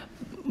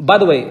 By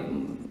the way,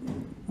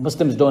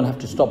 Muslims don't have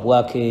to stop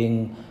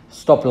working,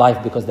 stop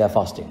life because they're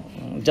fasting.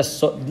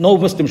 No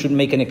Muslim should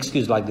make an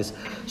excuse like this.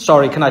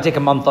 Sorry, can I take a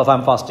month off?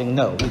 I'm fasting.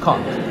 No, you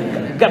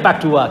can't. Get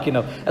back to work.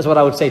 That's what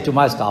I would say to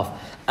my staff.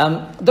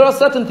 There are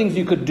certain things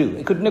you could do.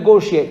 You could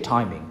negotiate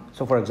timing.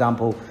 So, for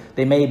example,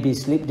 they may be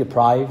sleep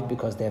deprived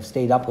because they have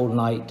stayed up all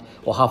night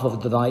or half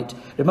of the night.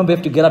 Remember, you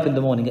have to get up in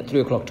the morning at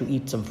 3 o'clock to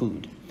eat some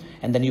food.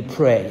 And then you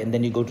pray, and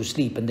then you go to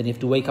sleep, and then you have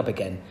to wake up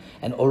again.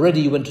 And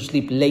already you went to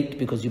sleep late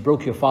because you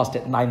broke your fast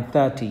at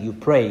 9:30. You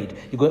prayed.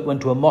 You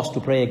went to a mosque to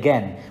pray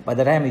again. By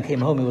the time you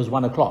came home, it was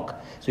 1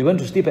 o'clock. So you went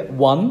to sleep at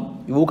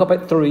 1, you woke up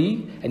at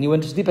 3, and you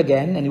went to sleep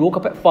again, and you woke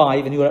up at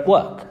 5, and you were at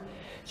work.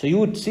 So you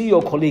would see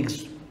your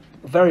colleagues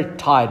very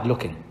tired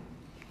looking.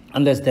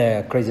 Unless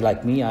they're crazy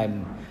like me,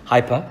 I'm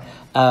hyper.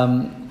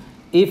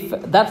 If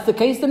that's the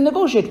case, then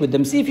negotiate with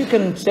them. See if you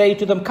can say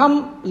to them,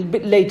 come a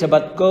bit later,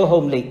 but go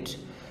home late.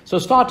 So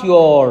start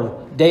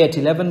your day at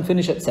 11,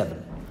 finish at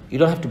 7. You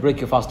don't have to break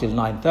your fast till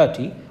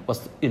 9:30.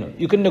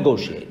 You can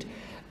negotiate.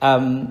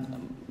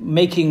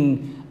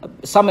 Making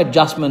some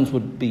adjustments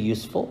would be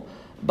useful.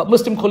 But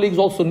Muslim colleagues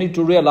also need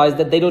to realize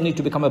that they don't need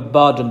to become a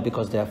burden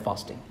because they are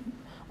fasting.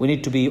 We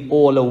need to be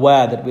all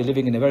aware that we're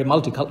living in a very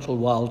multicultural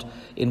world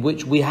in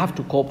which we have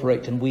to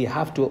cooperate and we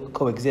have to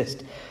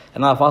coexist.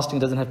 And our fasting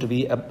doesn't have to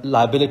be a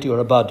liability or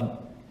a burden.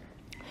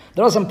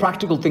 There are some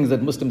practical things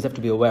that Muslims have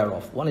to be aware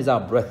of. One is our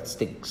breath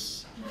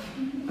stinks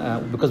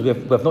because we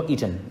have not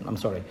eaten. I'm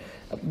sorry.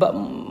 But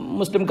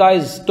Muslim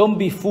guys, don't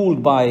be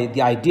fooled by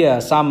the idea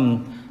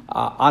some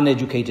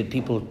uneducated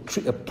people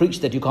preach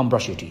that you can't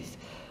brush your teeth.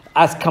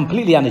 As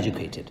completely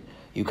uneducated.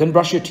 You can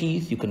brush your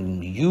teeth, you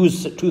can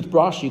use a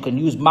toothbrush, you can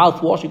use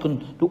mouthwash, you can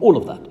do all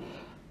of that.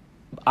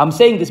 I'm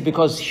saying this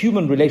because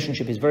human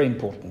relationship is very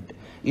important.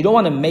 You don't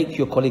want to make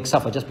your colleague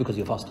suffer just because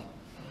you're fasting.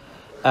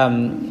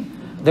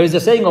 There is a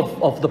saying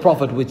of the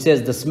Prophet which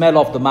says the smell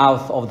of the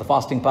mouth of the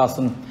fasting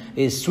person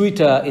is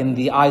sweeter in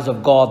the eyes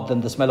of God than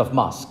the smell of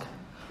musk.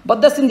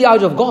 But that's in the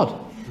eyes of God.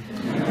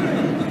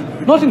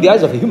 Not in the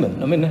eyes of a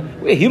human. I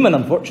mean, we're human,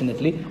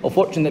 unfortunately, or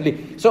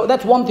fortunately. So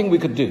that's one thing we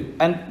could do.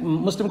 And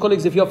Muslim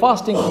colleagues, if you're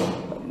fasting,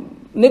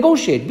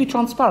 negotiate, be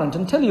transparent,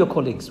 and tell your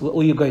colleagues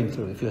what you're going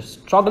through. If you're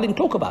struggling,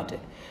 talk about it.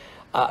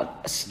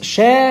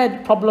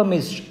 Shared problem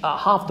is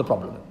half the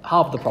problem.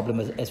 Half the problem,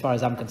 as far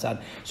as I'm concerned.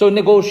 So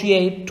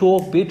negotiate,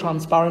 talk, be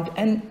transparent,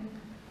 and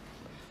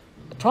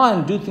try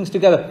and do things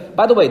together.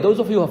 By the way, those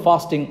of you who are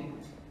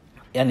fasting,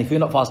 and if you're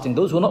not fasting,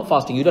 those who are not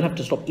fasting, you don't have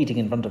to stop eating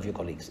in front of your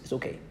colleagues. It's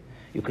okay.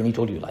 You can eat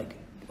all you like.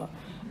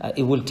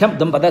 It will tempt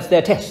them, but that's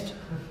their test.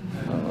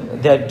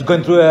 They're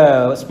going through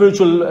a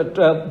spiritual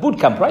boot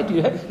camp, right?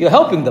 You're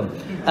helping them.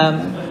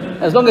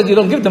 As long as you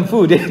don't give them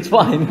food, it's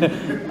fine.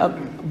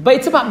 But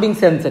it's about being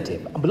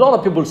sensitive. A lot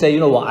of people say, you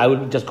know what, I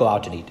will just go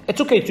out and eat.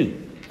 It's okay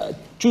too.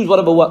 Choose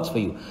whatever works for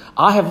you.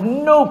 I have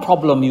no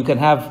problem. You can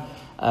have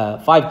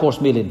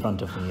 5-course meal in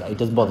front of me. It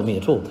doesn't bother me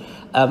at all.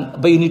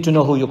 But you need to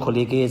know who your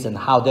colleague is and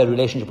how their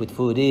relationship with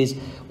food is,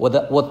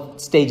 what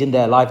stage in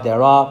their life they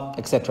are,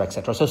 etc.,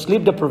 etc. So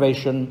sleep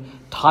deprivation,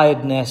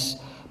 tiredness,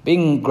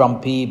 being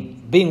grumpy,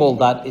 being all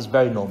that is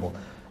very normal.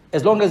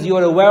 As long as you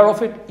are aware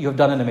of it, you have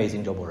done an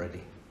amazing job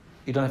already.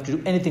 You don't have to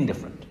do anything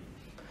different.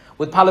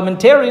 With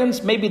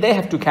parliamentarians, maybe they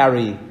have to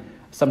carry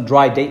some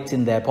dry dates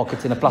in their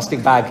pockets in a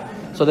plastic bag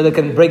so that they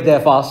can break their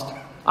fast.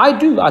 I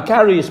do. I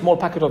carry a small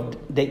packet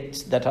of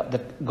dates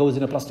that goes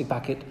in a plastic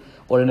packet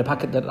or in a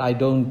packet that I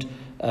don't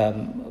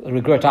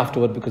regret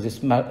afterward because it's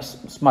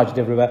smudged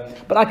everywhere.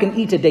 But I can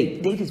eat a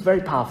date. Date is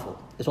very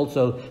powerful. It's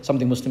also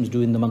something Muslims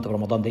do in the month of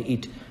Ramadan. They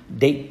eat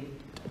date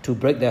to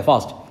break their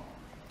fast.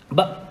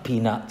 But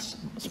peanuts,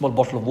 a small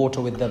bottle of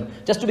water with them,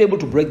 just to be able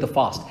to break the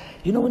fast.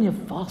 You know, when you're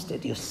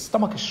fasted, your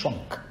stomach is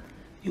shrunk.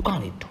 You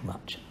can't eat too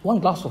much. One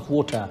glass of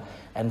water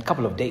and a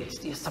couple of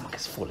dates, your stomach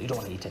is full. You don't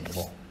want to eat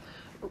anymore.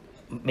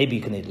 Maybe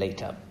you can eat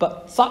later.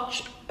 But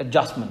such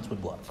adjustments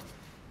would work.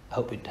 I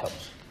hope it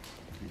helps.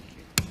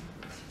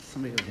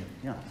 Somebody over here.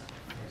 Yeah.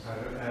 So,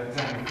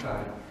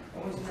 I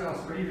wanted to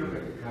ask, when you look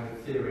at the kind of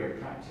theory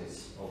and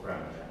practice of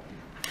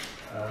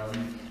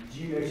Ramadan,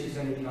 do you notice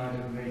any kind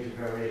of major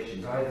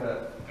variations,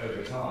 either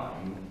over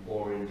time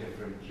or in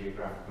different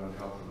geographical and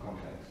cultural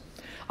contexts?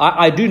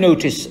 I do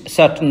notice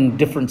certain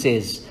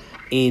differences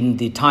in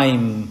the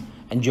time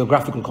and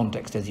geographical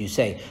context, as you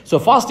say. So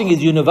fasting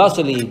is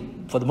universally,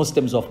 for the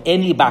Muslims of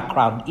any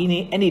background,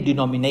 any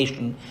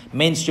denomination,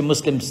 mainstream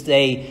Muslims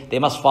say they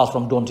must fast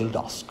from dawn till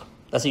dusk.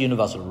 That's a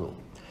universal rule.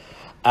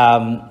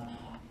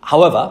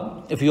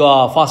 However, if you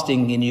are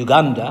fasting in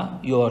Uganda,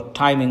 your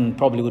timing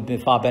probably would be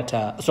far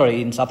better.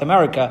 Sorry, in South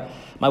America,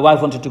 my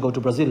wife wanted to go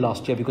to Brazil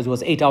last year because it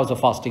was 8 hours of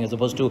fasting as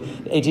opposed to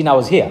 18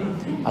 hours here.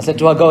 I said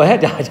to her, go ahead,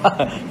 it's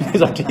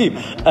up to you.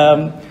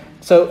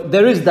 So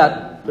there is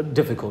that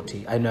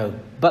difficulty, I know.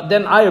 But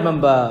then I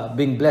remember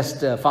being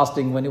blessed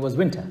fasting when it was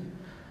winter.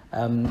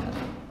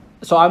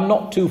 So I'm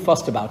not too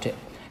fussed about it.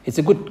 It's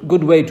a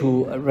good way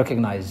to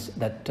recognize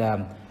that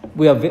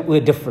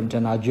we're different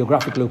and our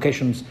geographic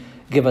locations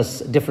give us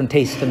different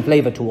taste and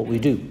flavor to what we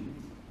do.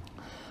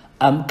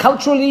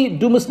 Culturally,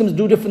 do Muslims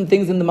do different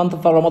things in the month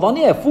of Ramadan?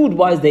 Yeah,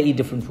 food-wise, they eat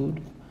different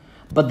food.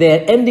 But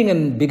their ending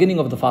and beginning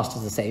of the fast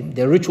is the same.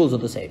 Their rituals are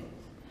the same.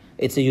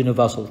 It's a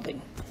universal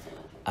thing.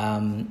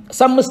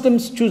 Some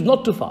Muslims choose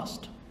not to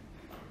fast.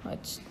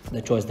 That's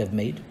the choice they've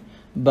made.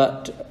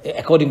 But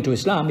according to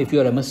Islam, if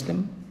you're a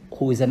Muslim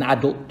who is an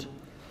adult,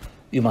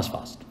 you must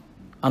fast.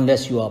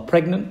 Unless you are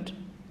pregnant,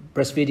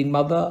 breastfeeding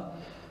mother,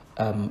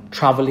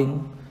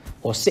 traveling,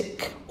 or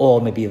sick, or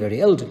maybe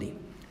very elderly,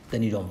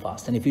 then you don't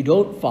fast. And if you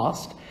don't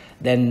fast,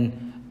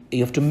 then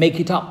you have to make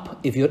it up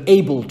if you're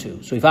able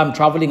to. So if I'm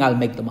traveling, I'll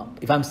make them up.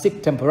 If I'm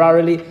sick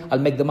temporarily, I'll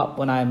make them up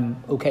when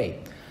I'm okay.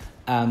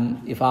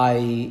 If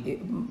a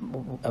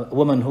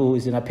woman who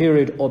is in a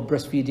period or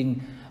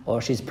breastfeeding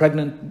or she's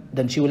pregnant,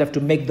 then she will have to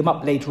make them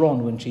up later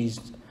on when she's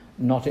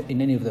not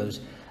in any of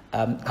those.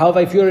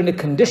 However, if you're in a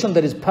condition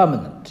that is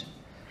permanent,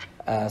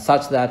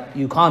 such that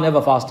you can't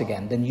ever fast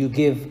again, then you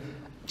give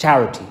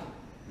charity.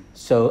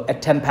 So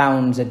at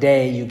 £10 a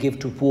day, you give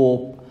to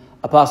poor,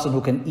 a person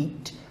who can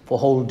eat for a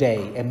whole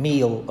day, a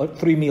meal, or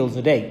 3 meals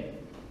a day.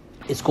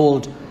 It's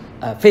called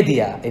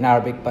fidya in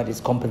Arabic, but it's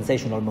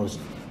compensation almost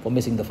for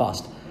missing the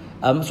fast.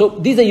 So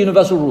these are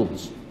universal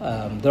rules.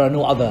 There are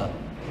no other.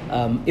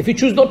 If you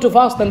choose not to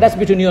fast, then that's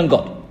between you and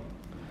God,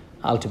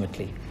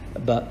 ultimately.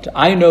 But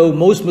I know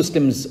most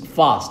Muslims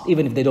fast,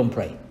 even if they don't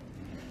pray.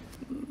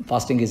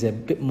 Fasting is a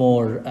bit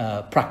more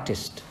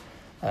practiced,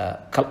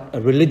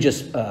 a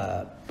religious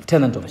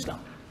tenet of Islam.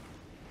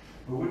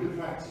 But would the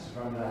practice of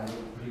Ramadan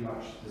look pretty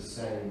much the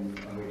same,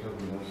 and we're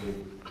talking about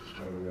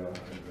where we are in the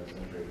 21st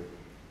century,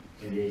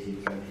 in the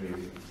 18th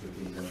century,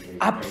 15th century?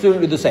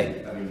 Absolutely the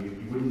same. I mean,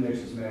 you wouldn't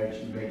notice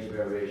major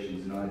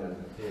variations in either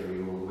the theory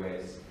or the way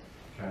it's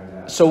carried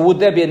out. So would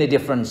there be any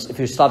difference if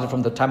you started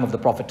from the time of the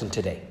Prophet till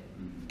today,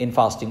 in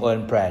fasting or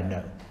in prayer?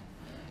 No.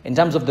 In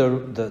terms of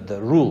the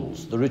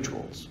rules, the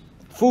rituals,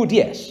 food,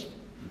 yes.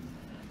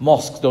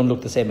 Mosques don't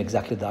look the same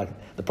exactly.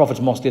 The Prophet's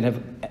mosque didn't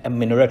have a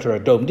minaret or a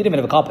dome, didn't even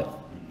have a carpet.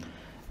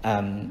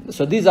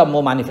 So these are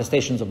more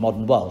manifestations of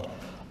modern world.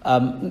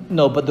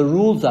 No, but the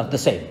rules are the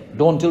same.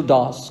 Dawn till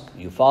dusk,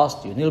 you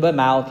fast, you kneel by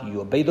mouth,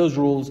 you obey those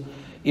rules.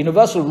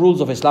 Universal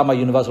rules of Islam are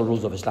universal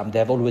rules of Islam. They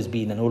have always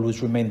been and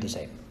always remain the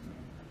same.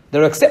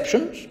 There are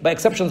exceptions, but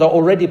exceptions are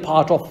already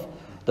part of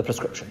the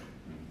prescription.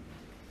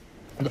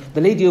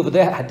 The lady over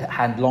there had a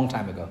hand long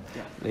time ago.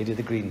 Yeah. Lady in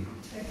the green.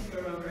 Thank you for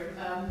remembering.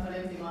 My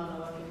name is Iman, I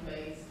work in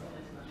Base on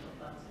international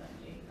plans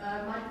strategy.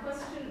 My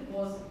question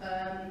was,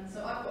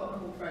 so I've got a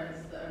couple of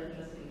friends that are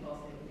interested in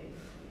fasting with me.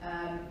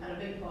 And a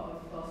big part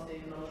of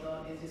fasting in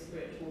Ramadan is your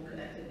spiritual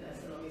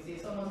connectedness. And obviously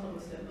if someone's not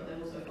Muslim, but they're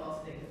also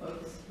fasting, the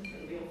focus is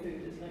going to be on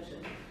food, as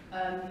mentioned.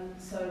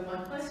 So my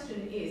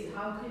question is,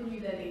 how can you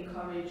then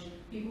encourage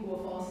people who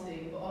are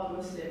fasting but aren't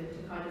Muslim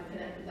to kind of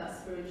connect with that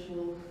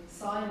spiritual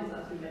side? Is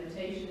that through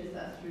meditation? Is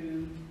that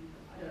through,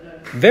 I don't know?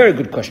 Very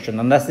good question,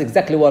 and that's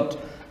exactly what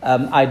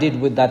I did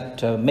with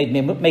that Make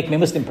Me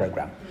Muslim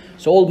program.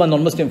 So all my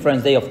non-Muslim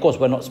friends, they of course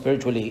were not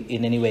spiritually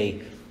in any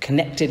way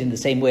connected in the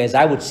same way as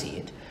I would see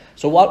it.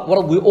 So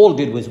what we all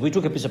did was we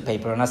took a piece of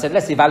paper and I said,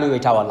 let's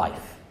evaluate our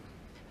life.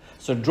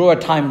 So draw a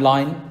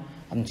timeline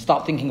and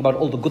start thinking about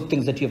all the good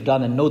things that you've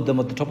done and note them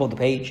at the top of the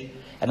page,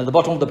 and at the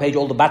bottom of the page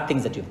all the bad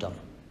things that you've done.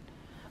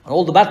 And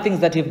all the bad things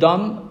that you've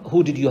done,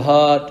 who did you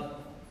hurt,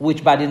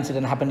 which bad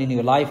incident happened in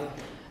your life,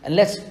 and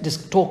let's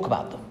just talk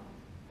about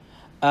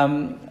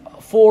them.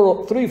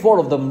 4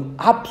 of them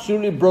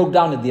absolutely broke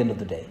down at the end of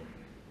the day,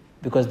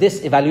 because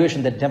this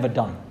evaluation they'd never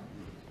done.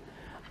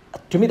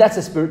 To me, that's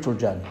a spiritual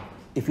journey.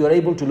 If you're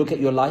able to look at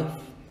your life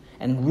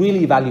and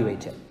really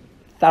evaluate it,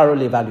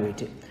 thoroughly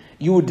evaluate it,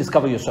 you would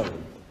discover your soul.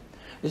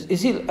 You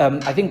see,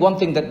 I think one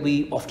thing that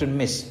we often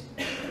miss,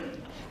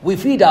 we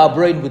feed our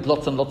brain with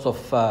lots and lots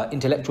of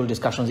intellectual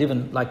discussions,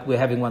 even like we're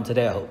having one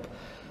today, I hope.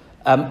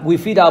 We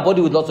feed our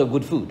body with lots of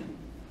good food.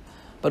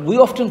 But we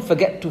often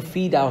forget to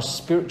feed our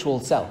spiritual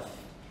self.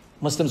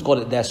 Muslims call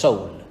it their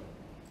soul.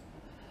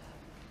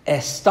 A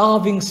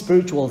starving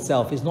spiritual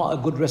self is not a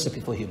good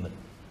recipe for human.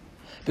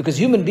 Because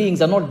human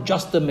beings are not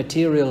just a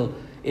material,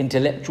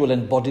 intellectual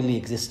and bodily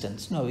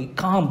existence. No, it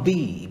can't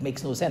be. It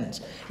makes no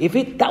sense. If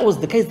that was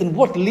the case, then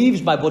what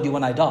leaves my body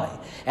when I die?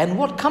 And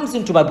what comes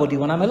into my body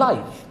when I'm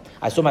alive?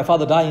 I saw my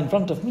father die in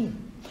front of me.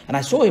 And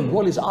I saw him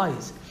roll his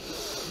eyes.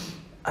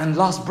 And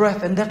last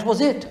breath, and that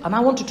was it. And I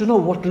wanted to know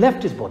what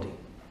left his body.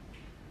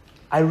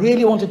 I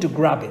really wanted to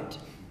grab it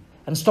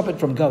and stop it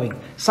from going.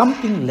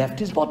 Something left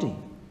his body.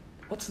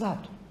 What's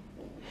that?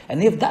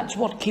 And if that's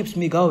what keeps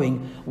me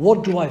going,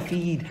 what do I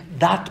feed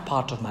that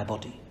part of my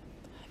body?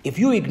 If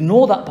you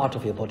ignore that part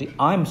of your body,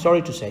 I'm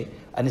sorry to say,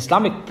 an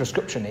Islamic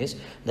prescription is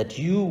that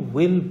you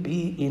will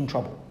be in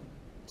trouble,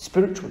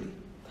 spiritually.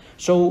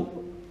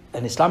 So,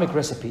 an Islamic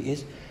recipe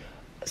is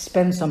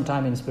spend some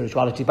time in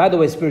spirituality. By the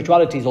way,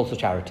 spirituality is also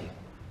charity.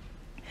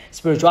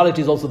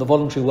 Spirituality is also the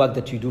voluntary work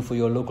that you do for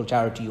your local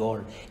charity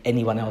or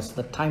anyone else,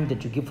 the time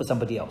that you give for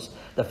somebody else,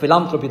 the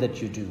philanthropy that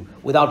you do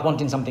without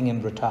wanting something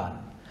in return.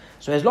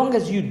 So as long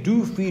as you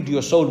do feed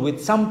your soul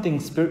with something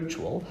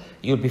spiritual,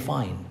 you'll be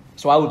fine.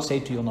 So I would say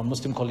to your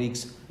non-Muslim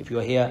colleagues, if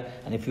you're here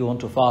and if you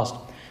want to fast,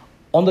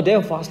 on the day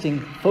of fasting,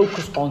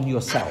 focus on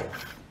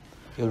yourself,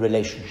 your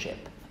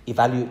relationship,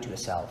 evaluate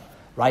yourself,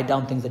 write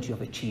down things that you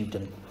have achieved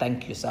and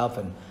thank yourself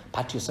and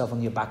pat yourself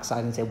on your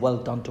backside and say, well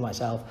done to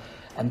myself.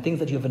 And things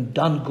that you haven't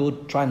done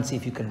good, try and see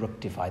if you can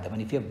rectify them.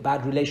 And if you have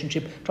bad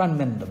relationship, try and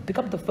mend them. Pick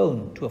up the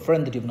phone to a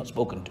friend that you've not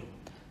spoken to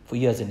for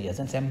years and years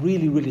and say, I'm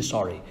really, really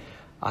sorry.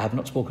 I have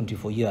not spoken to you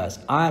for years.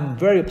 I'm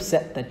very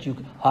upset that you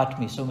hurt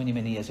me so many,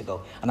 many years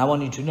ago. And I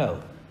want you to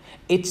know,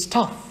 it's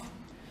tough.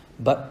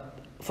 But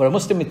for a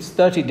Muslim, it's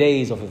 30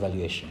 days of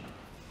evaluation.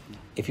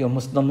 If your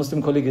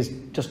non-Muslim colleague is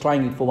just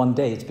trying it for one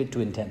day, it's a bit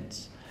too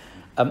intense.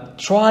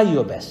 Try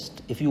your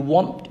best. If you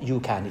want, you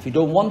can. If you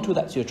don't want to,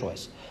 that's your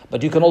choice.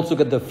 But you can also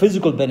get the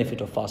physical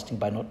benefit of fasting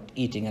by not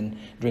eating and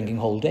drinking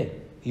whole day.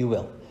 You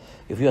will.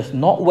 If you're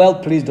not well,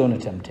 please don't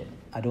attempt it.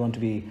 I don't want to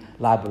be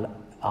liable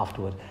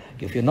afterward.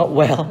 If you're not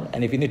well,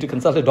 and if you need to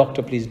consult a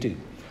doctor, please do.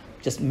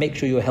 Just make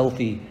sure you're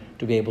healthy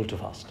to be able to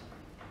fast.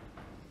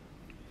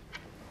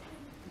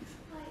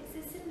 Hi,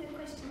 it's a similar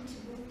question to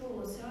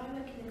before. So I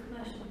work in the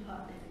commercial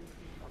department,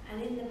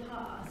 and in the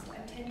past,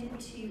 I've tended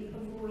to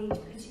avoid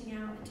putting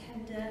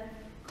tender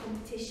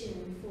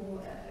competition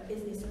for a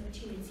business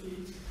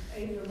opportunity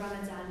over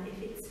Ramadan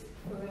if it's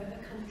for a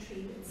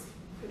country that's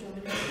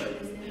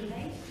predominantly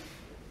Muslim-based?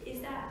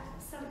 Is that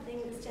something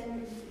that's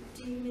generally,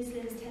 do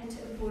Muslims tend to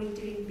avoid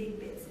doing big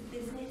bits of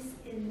business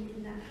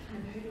in that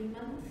kind of holy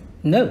month?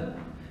 No.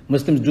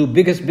 Muslims do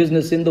biggest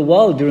business in the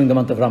world during the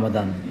month of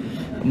Ramadan.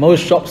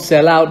 Most shops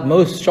sell out,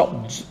 most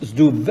shops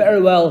do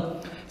very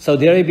well.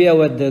 Saudi Arabia,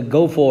 where they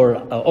go for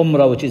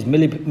Umrah, which is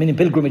mini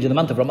pilgrimage in the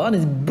month of Ramadan,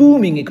 is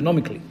booming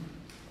economically.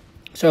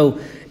 So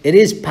it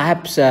is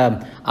perhaps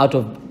out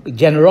of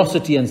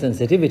generosity and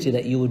sensitivity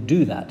that you would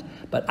do that,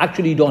 but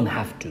actually you don't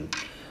have to.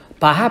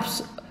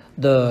 Perhaps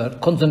the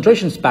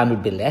concentration span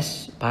would be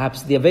less,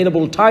 perhaps the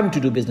available time to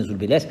do business would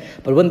be less,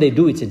 but when they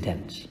do, it's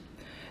intense.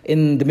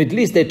 In the Middle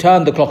East, they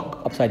turn the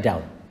clock upside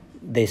down.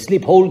 They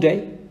sleep whole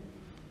day,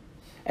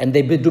 and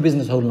they do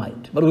business whole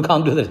night. But we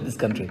can't do that in this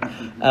country.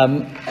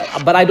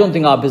 But I don't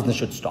think our business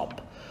should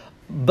stop.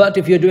 But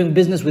if you're doing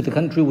business with a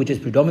country which is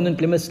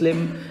predominantly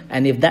Muslim,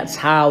 and if that's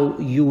how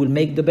you will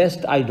make the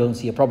best, I don't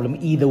see a problem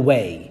either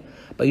way.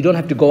 But you don't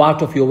have to go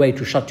out of your way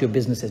to shut your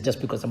businesses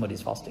just because somebody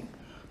is fasting.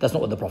 That's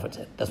not what the Prophet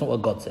said. That's not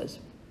what God says.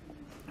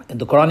 And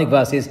the Quranic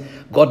verse is,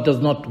 God does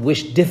not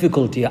wish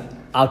difficulty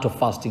out of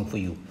fasting for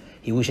you.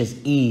 He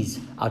wishes ease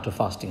out of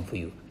fasting for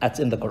you. That's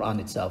in the Quran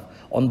itself,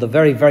 on the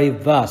very, very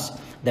verse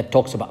that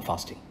talks about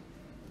fasting.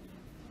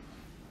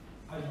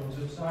 Ajmal,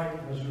 to start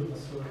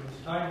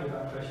with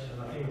that question,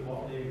 I think of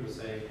what David was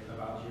saying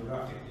about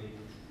geographically,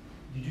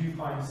 you do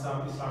find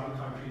some Islamic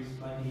countries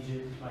like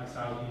Egypt, like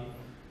Saudi,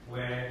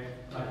 where,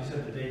 like you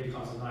said, the day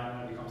becomes a night,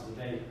 night becomes a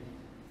day.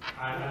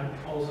 And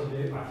also,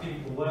 I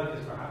think for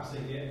workers, perhaps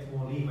they get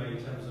more leeway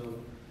in terms of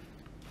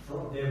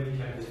from their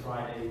weekend is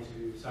Friday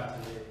to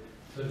Saturday.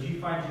 So do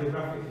you find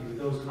geographically with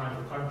those kinds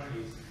of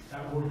countries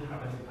that would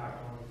have an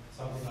impact on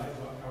something like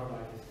what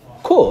Caroline is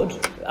asking?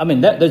 Could. I mean,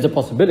 there's a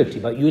possibility,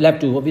 but you'll have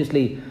to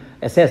obviously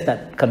assess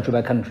that country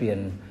by country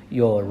and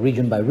your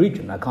region by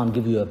region. I can't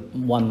give you a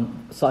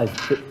one size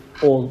fit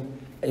all.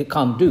 It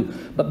can't do.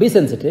 But be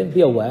sensitive,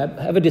 be aware,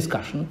 have a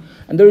discussion,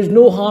 and there is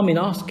no harm in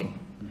asking.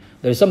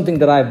 There is something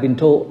that I've been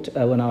taught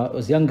when I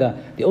was younger.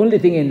 The only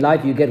thing in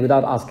life you get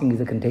without asking is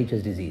a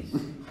contagious disease.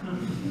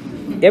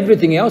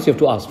 Everything else you have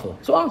to ask for.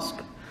 So ask.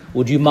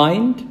 Would you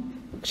mind?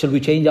 Shall we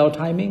change our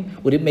timing?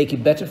 Would it make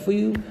it better for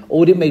you? Or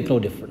would it make no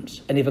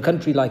difference? And if a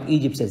country like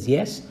Egypt says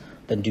yes,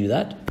 then do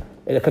that.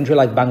 And a country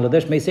like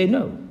Bangladesh may say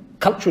no.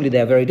 Culturally, they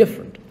are very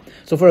different.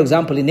 So, for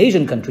example, in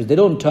Asian countries, they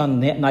don't turn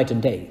night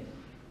and day.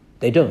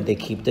 They don't. They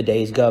keep the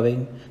days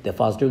going. They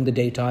fast during the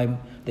daytime.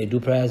 They do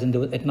prayers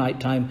at night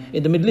time.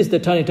 In the Middle East, they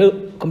turn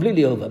it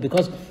completely over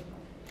because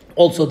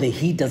also the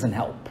heat doesn't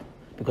help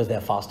because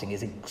their fasting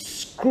is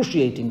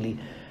excruciatingly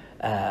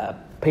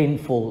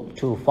painful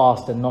to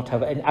fast and not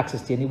have any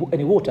access to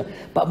any water.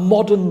 But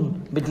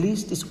modern Middle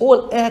East is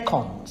all air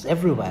cons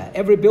everywhere.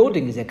 Every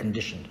building is air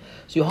conditioned.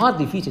 So you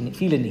hardly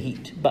feel any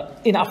heat.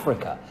 But in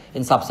Africa,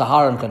 in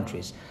sub-Saharan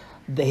countries,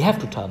 they have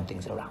to turn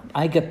things around.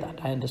 I get that.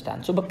 I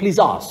understand. So, but please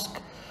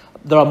ask.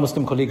 There are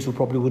Muslim colleagues who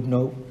probably would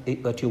know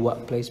at your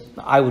workplace.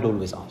 I would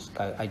always ask.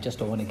 I just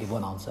don't want to give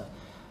one answer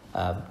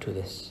to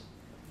this.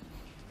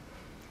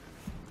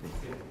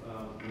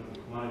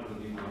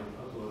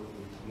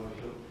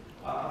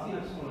 I think I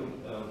just want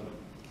to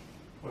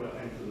put an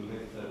end to the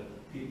myth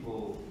that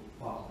people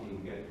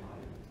fasting get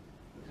tired,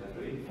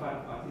 etc. In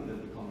fact, I think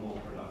they've become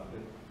more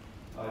productive.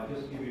 I'll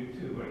just give you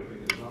two very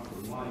quick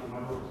examples. My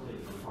daughter's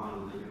taking a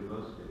final at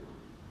university,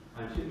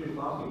 and she's been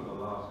fasting for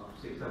the last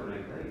 6, 7,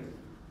 8 days.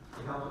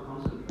 It helps her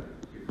concentrate.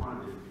 She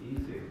finds it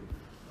easier,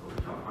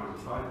 which I find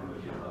surprising, but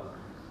she does.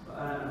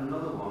 And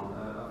another one,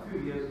 a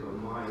few years ago,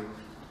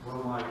 one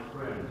of my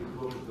friends, his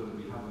daughter was going to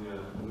be having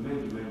a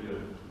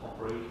major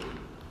operation.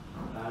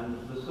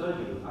 And the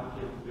surgeon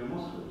actually had to be a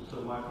Muslim.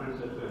 So my friend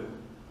said to him,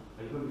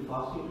 "Are you going to be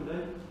fasting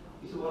today?"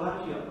 He said, "Well,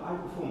 actually, I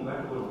perform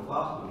better when I'm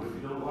fasting. If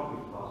you don't want me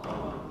to fast, I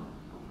won't."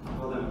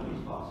 Well, then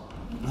please fast.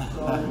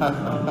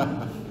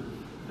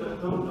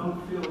 So don't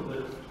feel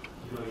that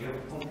you have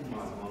to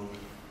compromise on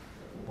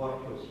what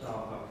your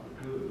staff have to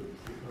do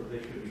because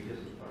they should be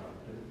just as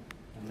productive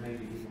and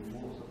maybe even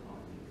more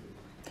surprising.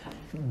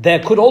 There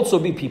could also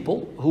be people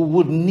who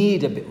would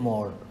need a bit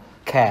more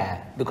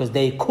care because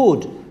they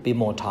could be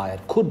more tired,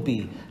 could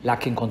be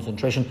lacking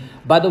concentration.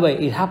 By the way,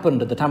 it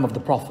happened at the time of the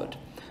Prophet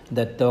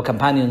that there were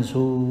companions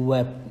who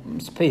were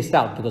spaced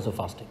out because of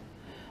fasting.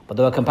 But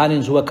there were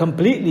companions who were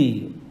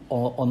completely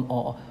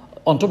on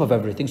top of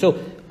everything. So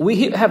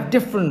we have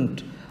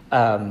different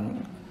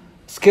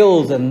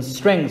skills and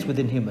strengths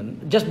within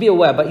human. Just be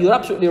aware, but you're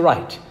absolutely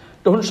right.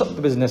 Don't shut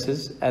the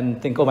businesses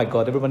and think, oh my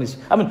God, everyone is...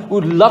 I mean, we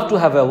would love to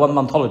have a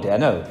 1-month holiday, I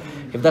know.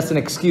 If that's an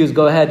excuse,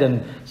 go ahead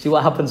and see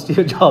what happens to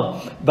your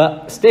job.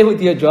 But stay with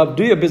your job,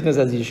 do your business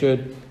as you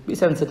should, be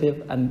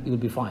sensitive, and you'll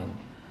be fine.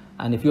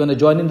 And if you want to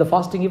join in the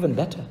fasting, even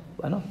better.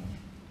 Why not?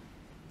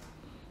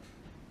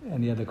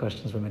 Any other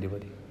questions from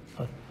anybody?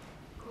 Can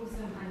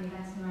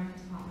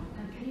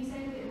you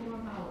say a bit more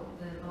about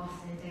the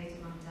fasting days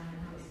of Ramadan and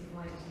how it's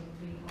divided into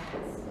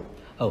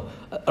 3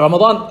 parts?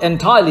 Ramadan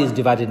entirely is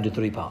divided into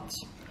 3 parts.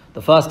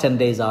 The first 10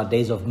 days are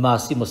days of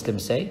mercy,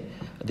 Muslims say.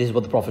 This is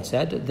what the Prophet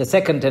said. The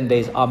second 10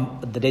 days are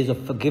the days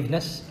of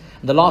forgiveness.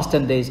 The last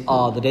 10 days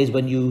are the days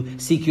when you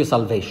seek your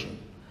salvation.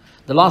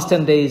 The last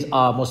 10 days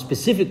are more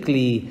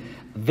specifically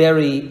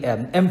very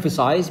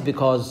emphasized,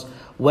 because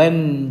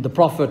when the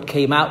Prophet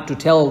came out to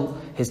tell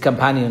his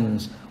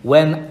companions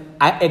when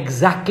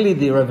exactly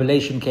the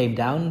revelation came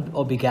down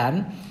or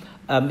began,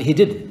 he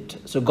didn't.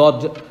 So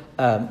God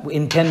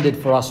intended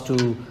for us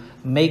to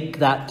make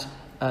that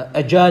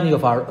a journey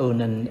of our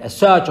own and a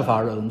search of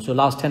our own. So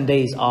last 10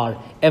 days are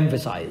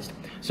emphasized.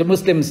 So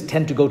Muslims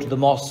tend to go to the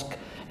mosque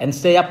and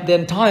stay up the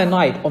entire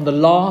night on the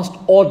last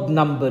odd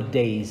numbered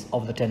days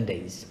of the 10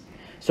 days.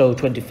 So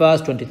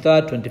 21st,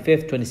 23rd,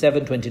 25th,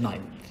 27th,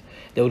 29th.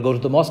 They will go to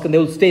the mosque and they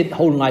will stay the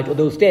whole night, or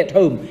they will stay at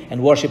home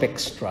and worship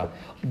extra.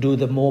 Do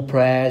the more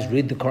prayers,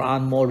 read the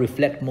Quran more,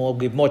 reflect more,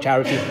 give more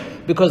charity,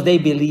 because they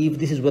believe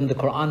this is when the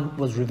Quran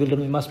was revealed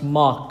and we must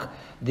mark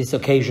this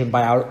occasion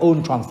by our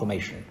own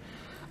transformation.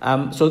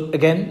 So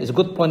again, it's a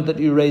good point that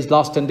you raised.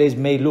 Last 10 days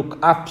may look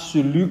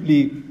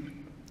absolutely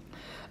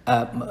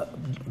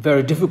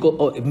very difficult,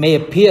 or it may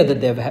appear that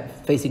they're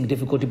facing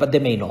difficulty, but they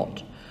may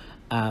not.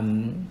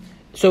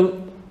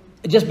 So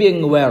just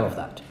being aware of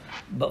that.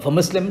 But for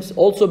Muslims,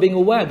 also being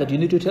aware that you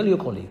need to tell your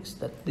colleagues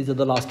that these are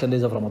the last 10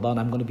 days of Ramadan,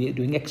 I'm going to be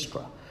doing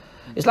extra.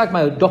 It's like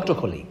my doctor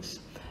colleagues.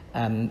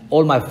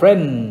 All my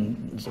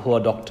friends who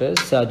are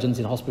doctors, surgeons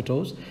in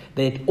hospitals,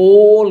 they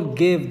all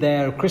give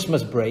their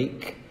Christmas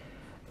break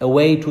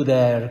away to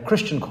their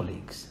Christian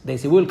colleagues. They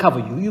say, we'll cover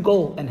you. You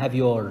go and have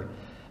your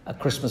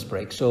Christmas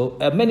break. So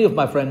many of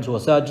my friends who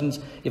are surgeons,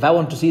 if I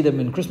want to see them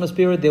in Christmas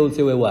period, they will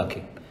say we're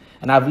working.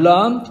 And I've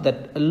learned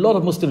that a lot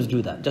of Muslims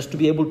do that, just to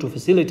be able to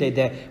facilitate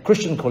their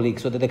Christian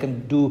colleagues so that they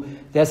can do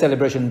their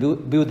celebration,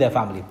 be with their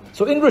family.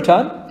 So in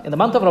return, in the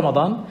month of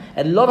Ramadan,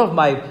 a lot of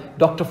my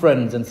doctor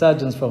friends and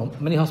surgeons from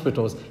many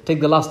hospitals take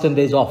the last 10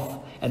 days off,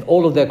 and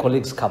all of their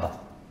colleagues cover,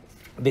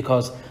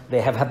 because they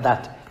have had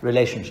that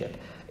relationship.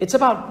 It's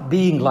about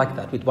being like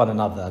that with one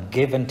another,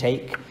 give and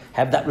take,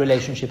 have that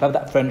relationship, have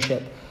that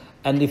friendship.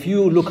 And if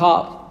you look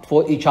up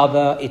for each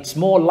other, it's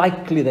more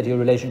likely that your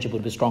relationship will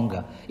be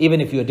stronger,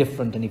 even if you're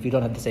different and if you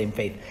don't have the same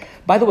faith.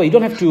 By the way, you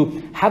don't have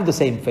to have the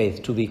same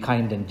faith to be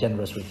kind and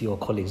generous with your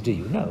colleagues, do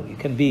you? No, you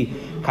can be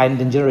kind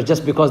and generous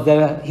just because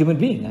they're a human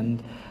being.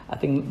 And I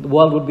think the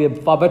world would be a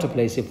far better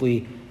place if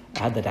we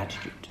had that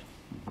attitude.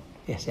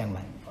 Yes, young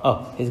man.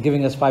 Oh, he's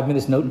giving us 5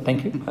 minutes note.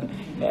 Thank you.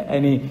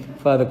 Any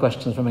further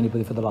questions from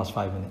anybody for the last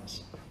 5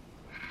 minutes?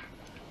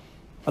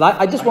 Well,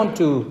 I just want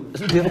to...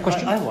 Do you have a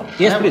question? I have one.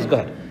 Yes, please, go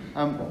ahead.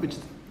 Which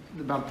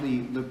about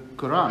the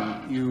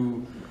Quran.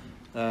 You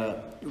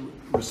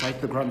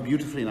recite the Quran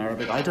beautifully in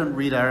Arabic. I don't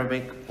read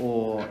Arabic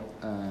or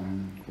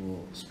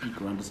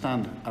speak or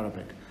understand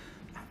Arabic.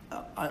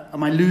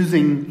 Am I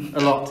losing a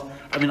lot?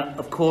 I mean,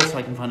 of course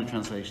I can find a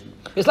translation.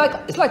 It's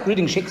like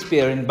reading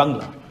Shakespeare in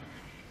Bangla.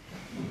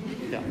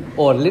 Yeah.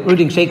 Or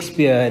reading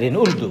Shakespeare in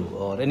Urdu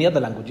or any other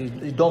language.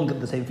 You don't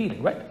get the same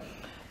feeling, right?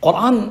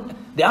 Quran,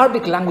 the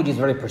Arabic language is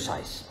very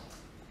precise.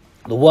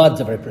 The words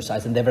are very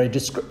precise and they're very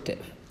descriptive.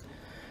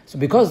 So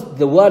because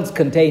the words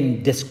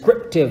contain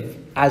descriptive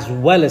as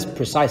well as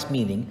precise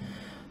meaning,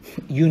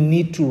 you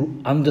need to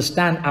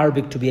understand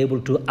Arabic to be able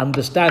to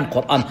understand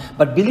Quran.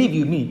 But believe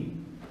you me,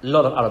 a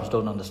lot of Arabs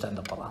don't understand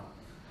the Quran.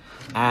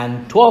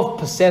 And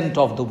 12%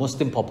 of the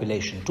Muslim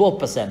population,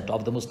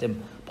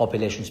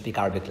 12% speak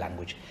Arabic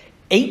language.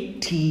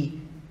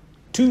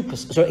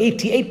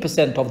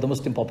 88% of the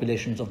Muslim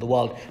populations of the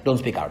world don't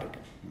speak Arabic.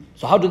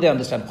 So how do they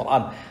understand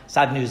Quran?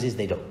 Sad news is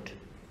they don't.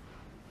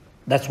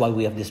 That's why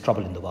we have this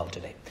trouble in the world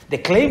today. They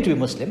claim to be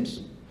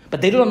Muslims, but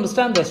they don't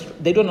understand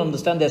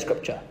their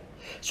scripture.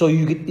 So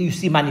you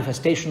see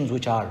manifestations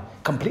which are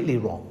completely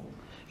wrong.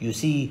 You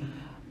see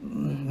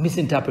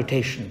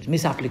misinterpretations,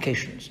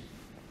 misapplications.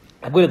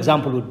 A good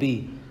example would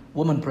be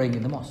women praying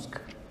in the mosque.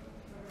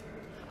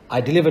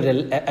 I delivered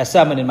a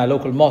sermon in my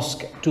local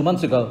mosque 2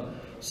 months ago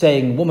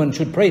saying women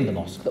should pray in the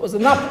mosque. There was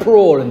an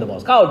uproar in the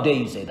mosque. How dare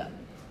you say that?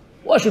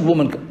 Why should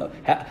women...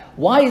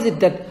 Why is it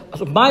that...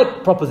 So my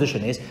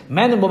proposition is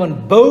men and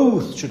women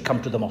both should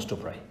come to the mosque to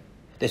pray.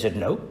 They said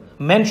no,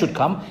 men should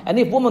come, and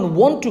if women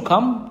want to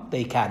come,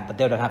 they can, but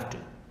they don't have to.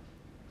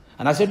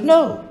 And I said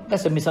no,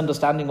 that's a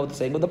misunderstanding of the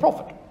saying of the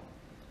Prophet.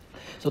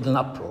 So there's an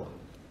uproar.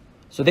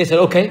 So they said,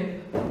 okay,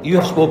 you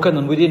have spoken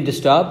and we didn't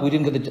disturb, we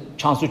didn't get the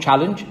chance to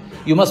challenge.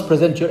 You must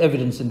present your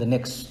evidence in the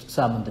next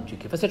sermon that you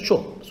give. I said,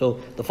 sure. So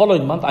the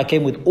following month, I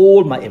came with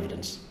all my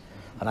evidence.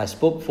 And I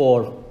spoke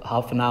for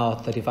half an hour,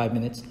 35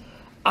 minutes.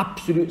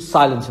 Absolute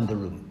silence in the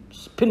room.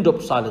 Pinned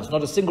up silence.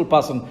 Not a single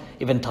person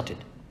even tutted.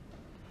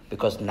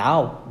 Because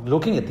now,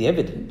 looking at the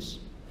evidence,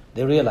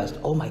 they realized,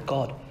 oh my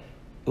God,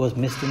 it was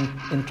missed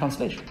in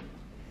translation.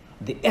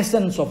 The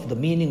essence of the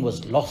meaning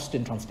was lost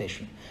in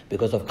translation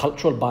because of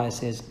cultural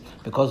biases,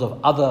 because of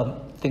other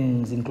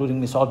things, including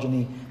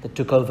misogyny that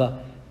took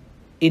over.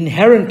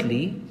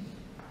 Inherently,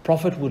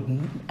 Prophet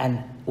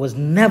was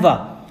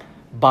never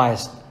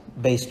biased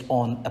based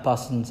on a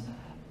person's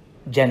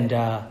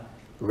gender,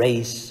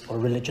 race, or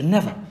religion.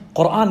 Never.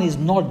 Quran is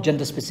not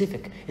gender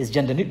specific, it's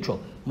gender neutral.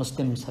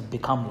 Muslims have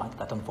become like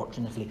that,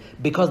 unfortunately,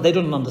 because they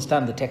don't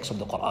understand the text of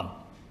the Quran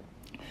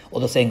or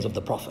the sayings of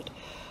the Prophet.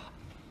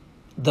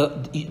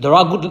 There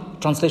are good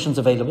translations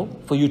available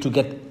for you to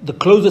get the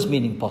closest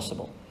meaning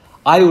possible.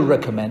 I would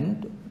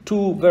recommend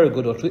two very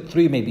good, or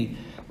three maybe.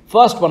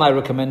 First one I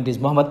recommend is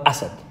Muhammad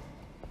Asad,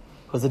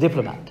 who was a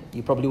diplomat.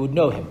 You probably would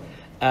know him.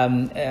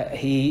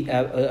 He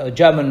a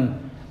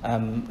German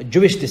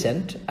Jewish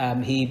descent.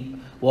 He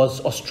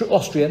was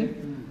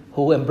Austrian,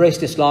 who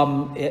embraced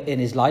Islam in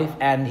his life,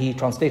 and he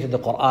translated the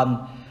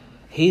Quran.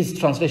 His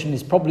translation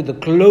is probably the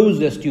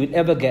closest you would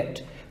ever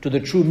get to the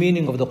true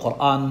meaning of the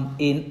Quran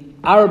in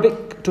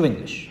Arabic to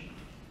English.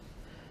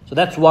 So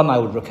that's one I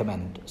would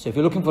recommend. So if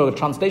you're looking for a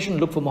translation,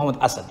 look for Muhammad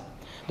Asad.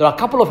 There are a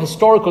couple of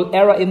historical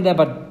error in there,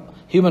 but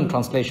human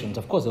translations,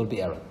 of course there will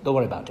be error. Don't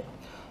worry about it.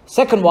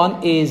 Second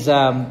one is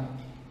Professor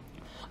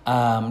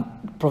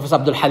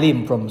Abdul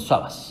Halim from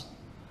SOAS,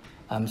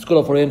 School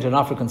of Oriental and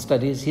African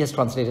Studies. He has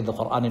translated the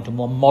Quran into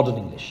more modern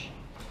English.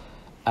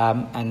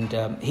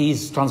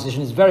 His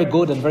translation is very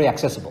good and very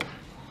accessible.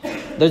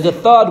 There's a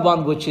third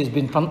one which has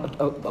been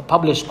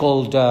published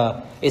called,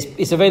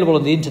 it's available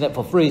on the internet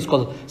for free. It's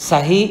called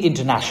Sahih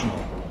International.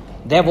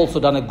 They've also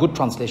done a good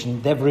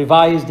translation. They've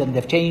revised and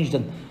they've changed.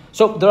 And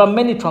so there are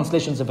many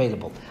translations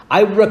available.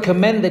 I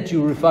recommend that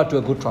you refer to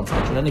a good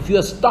translation. And if you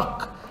are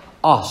stuck,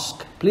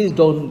 ask. Please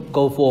don't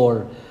go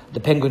for the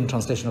Penguin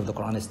translation of the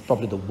Quran. It's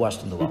probably the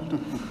worst in the world.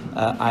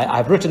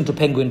 I've written to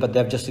Penguin, but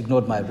they've just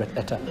ignored my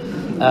letter.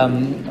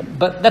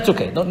 But that's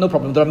okay. No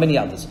problem. There are many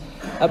others.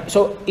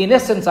 So in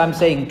essence, I'm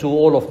saying to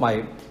all of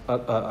my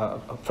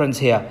friends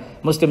here,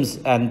 Muslims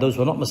and those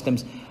who are not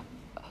Muslims,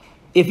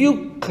 if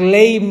you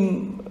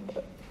claim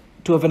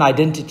to have an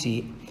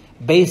identity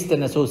based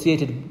and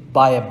associated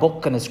by a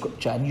book and a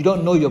scripture, and you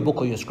don't know your book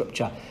or your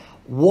scripture,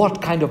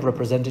 what kind of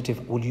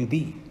representative will you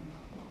be?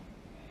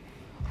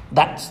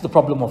 That's the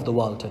problem of the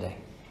world today.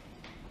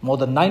 More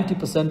than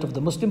 90% of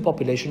the Muslim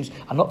populations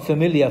are not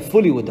familiar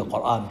fully with the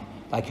Quran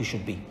like you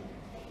should be.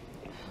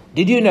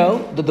 Did you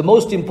know that the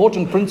most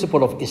important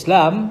principle of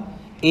Islam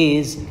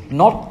is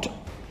not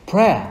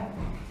prayer?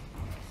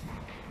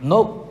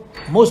 No,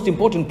 most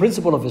important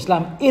principle of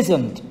Islam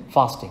isn't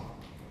fasting.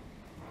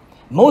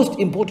 Most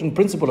important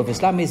principle of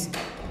Islam is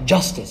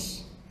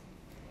justice.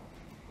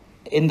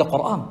 In the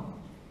Quran,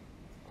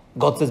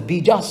 God says, be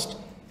just.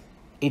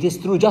 It is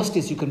through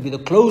justice you can be the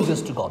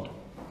closest to God.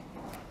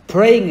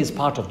 Praying is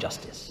part of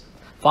justice.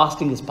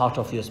 Fasting is part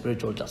of your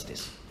spiritual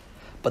justice.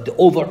 But the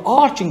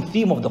overarching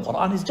theme of the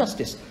Quran is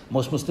justice.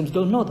 Most Muslims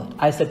don't know that.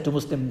 I said to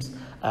Muslims,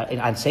 and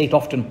I say it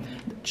often,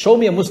 show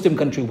me a Muslim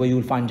country where you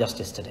will find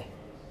justice today.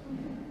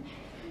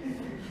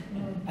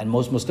 And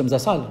most Muslims are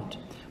silent.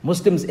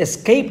 Muslims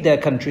escape their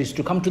countries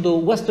to come to the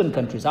Western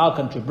countries, our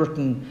country,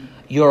 Britain,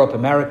 Europe,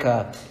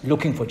 America,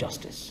 looking for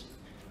justice.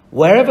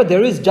 Wherever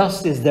there is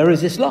justice, there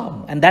is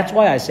Islam. And that's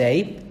why I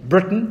say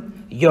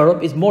Britain,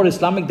 Europe is more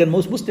Islamic than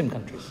most Muslim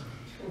countries.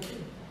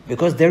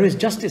 Because there is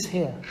justice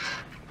here.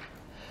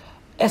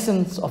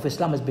 Essence of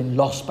Islam has been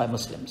lost by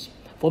Muslims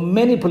for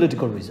many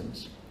political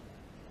reasons.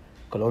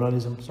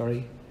 Colonialism,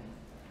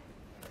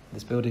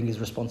 this building is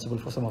responsible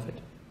for some of it.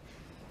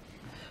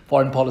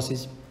 Foreign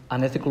policies,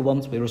 unethical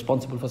ones, we're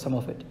responsible for some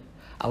of it.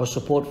 Our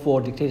support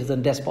for dictators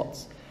and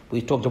despots.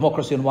 We talk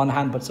democracy on one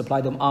hand but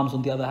supply them arms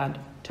on the other hand.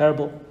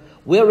 Terrible.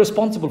 We're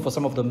responsible for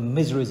some of the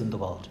miseries in the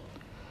world.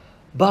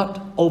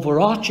 But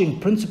overarching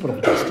principle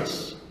of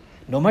justice,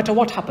 no matter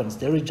what happens,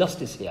 there is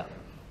justice here.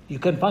 You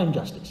can find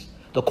justice.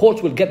 The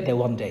courts will get there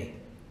one day.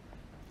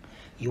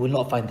 You will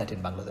not find that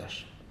in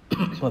Bangladesh,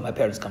 where my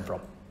parents come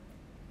from.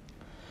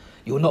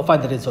 You will not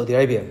find that in Saudi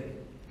Arabia,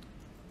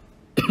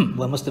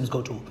 where Muslims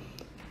go to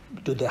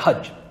do their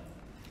Hajj.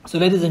 So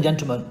ladies and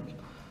gentlemen,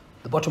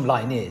 the bottom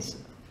line is,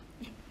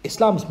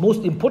 Islam's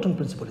most important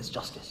principle is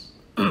justice.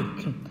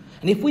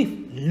 And if we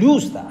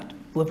lose that,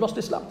 we have lost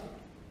Islam.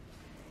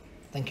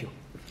 Thank you.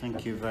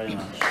 Thank you very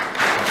much.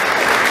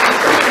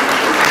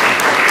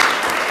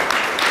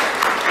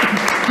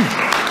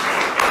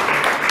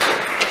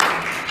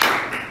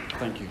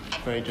 Thank you.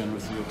 Very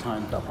generous of your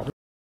time. No problem.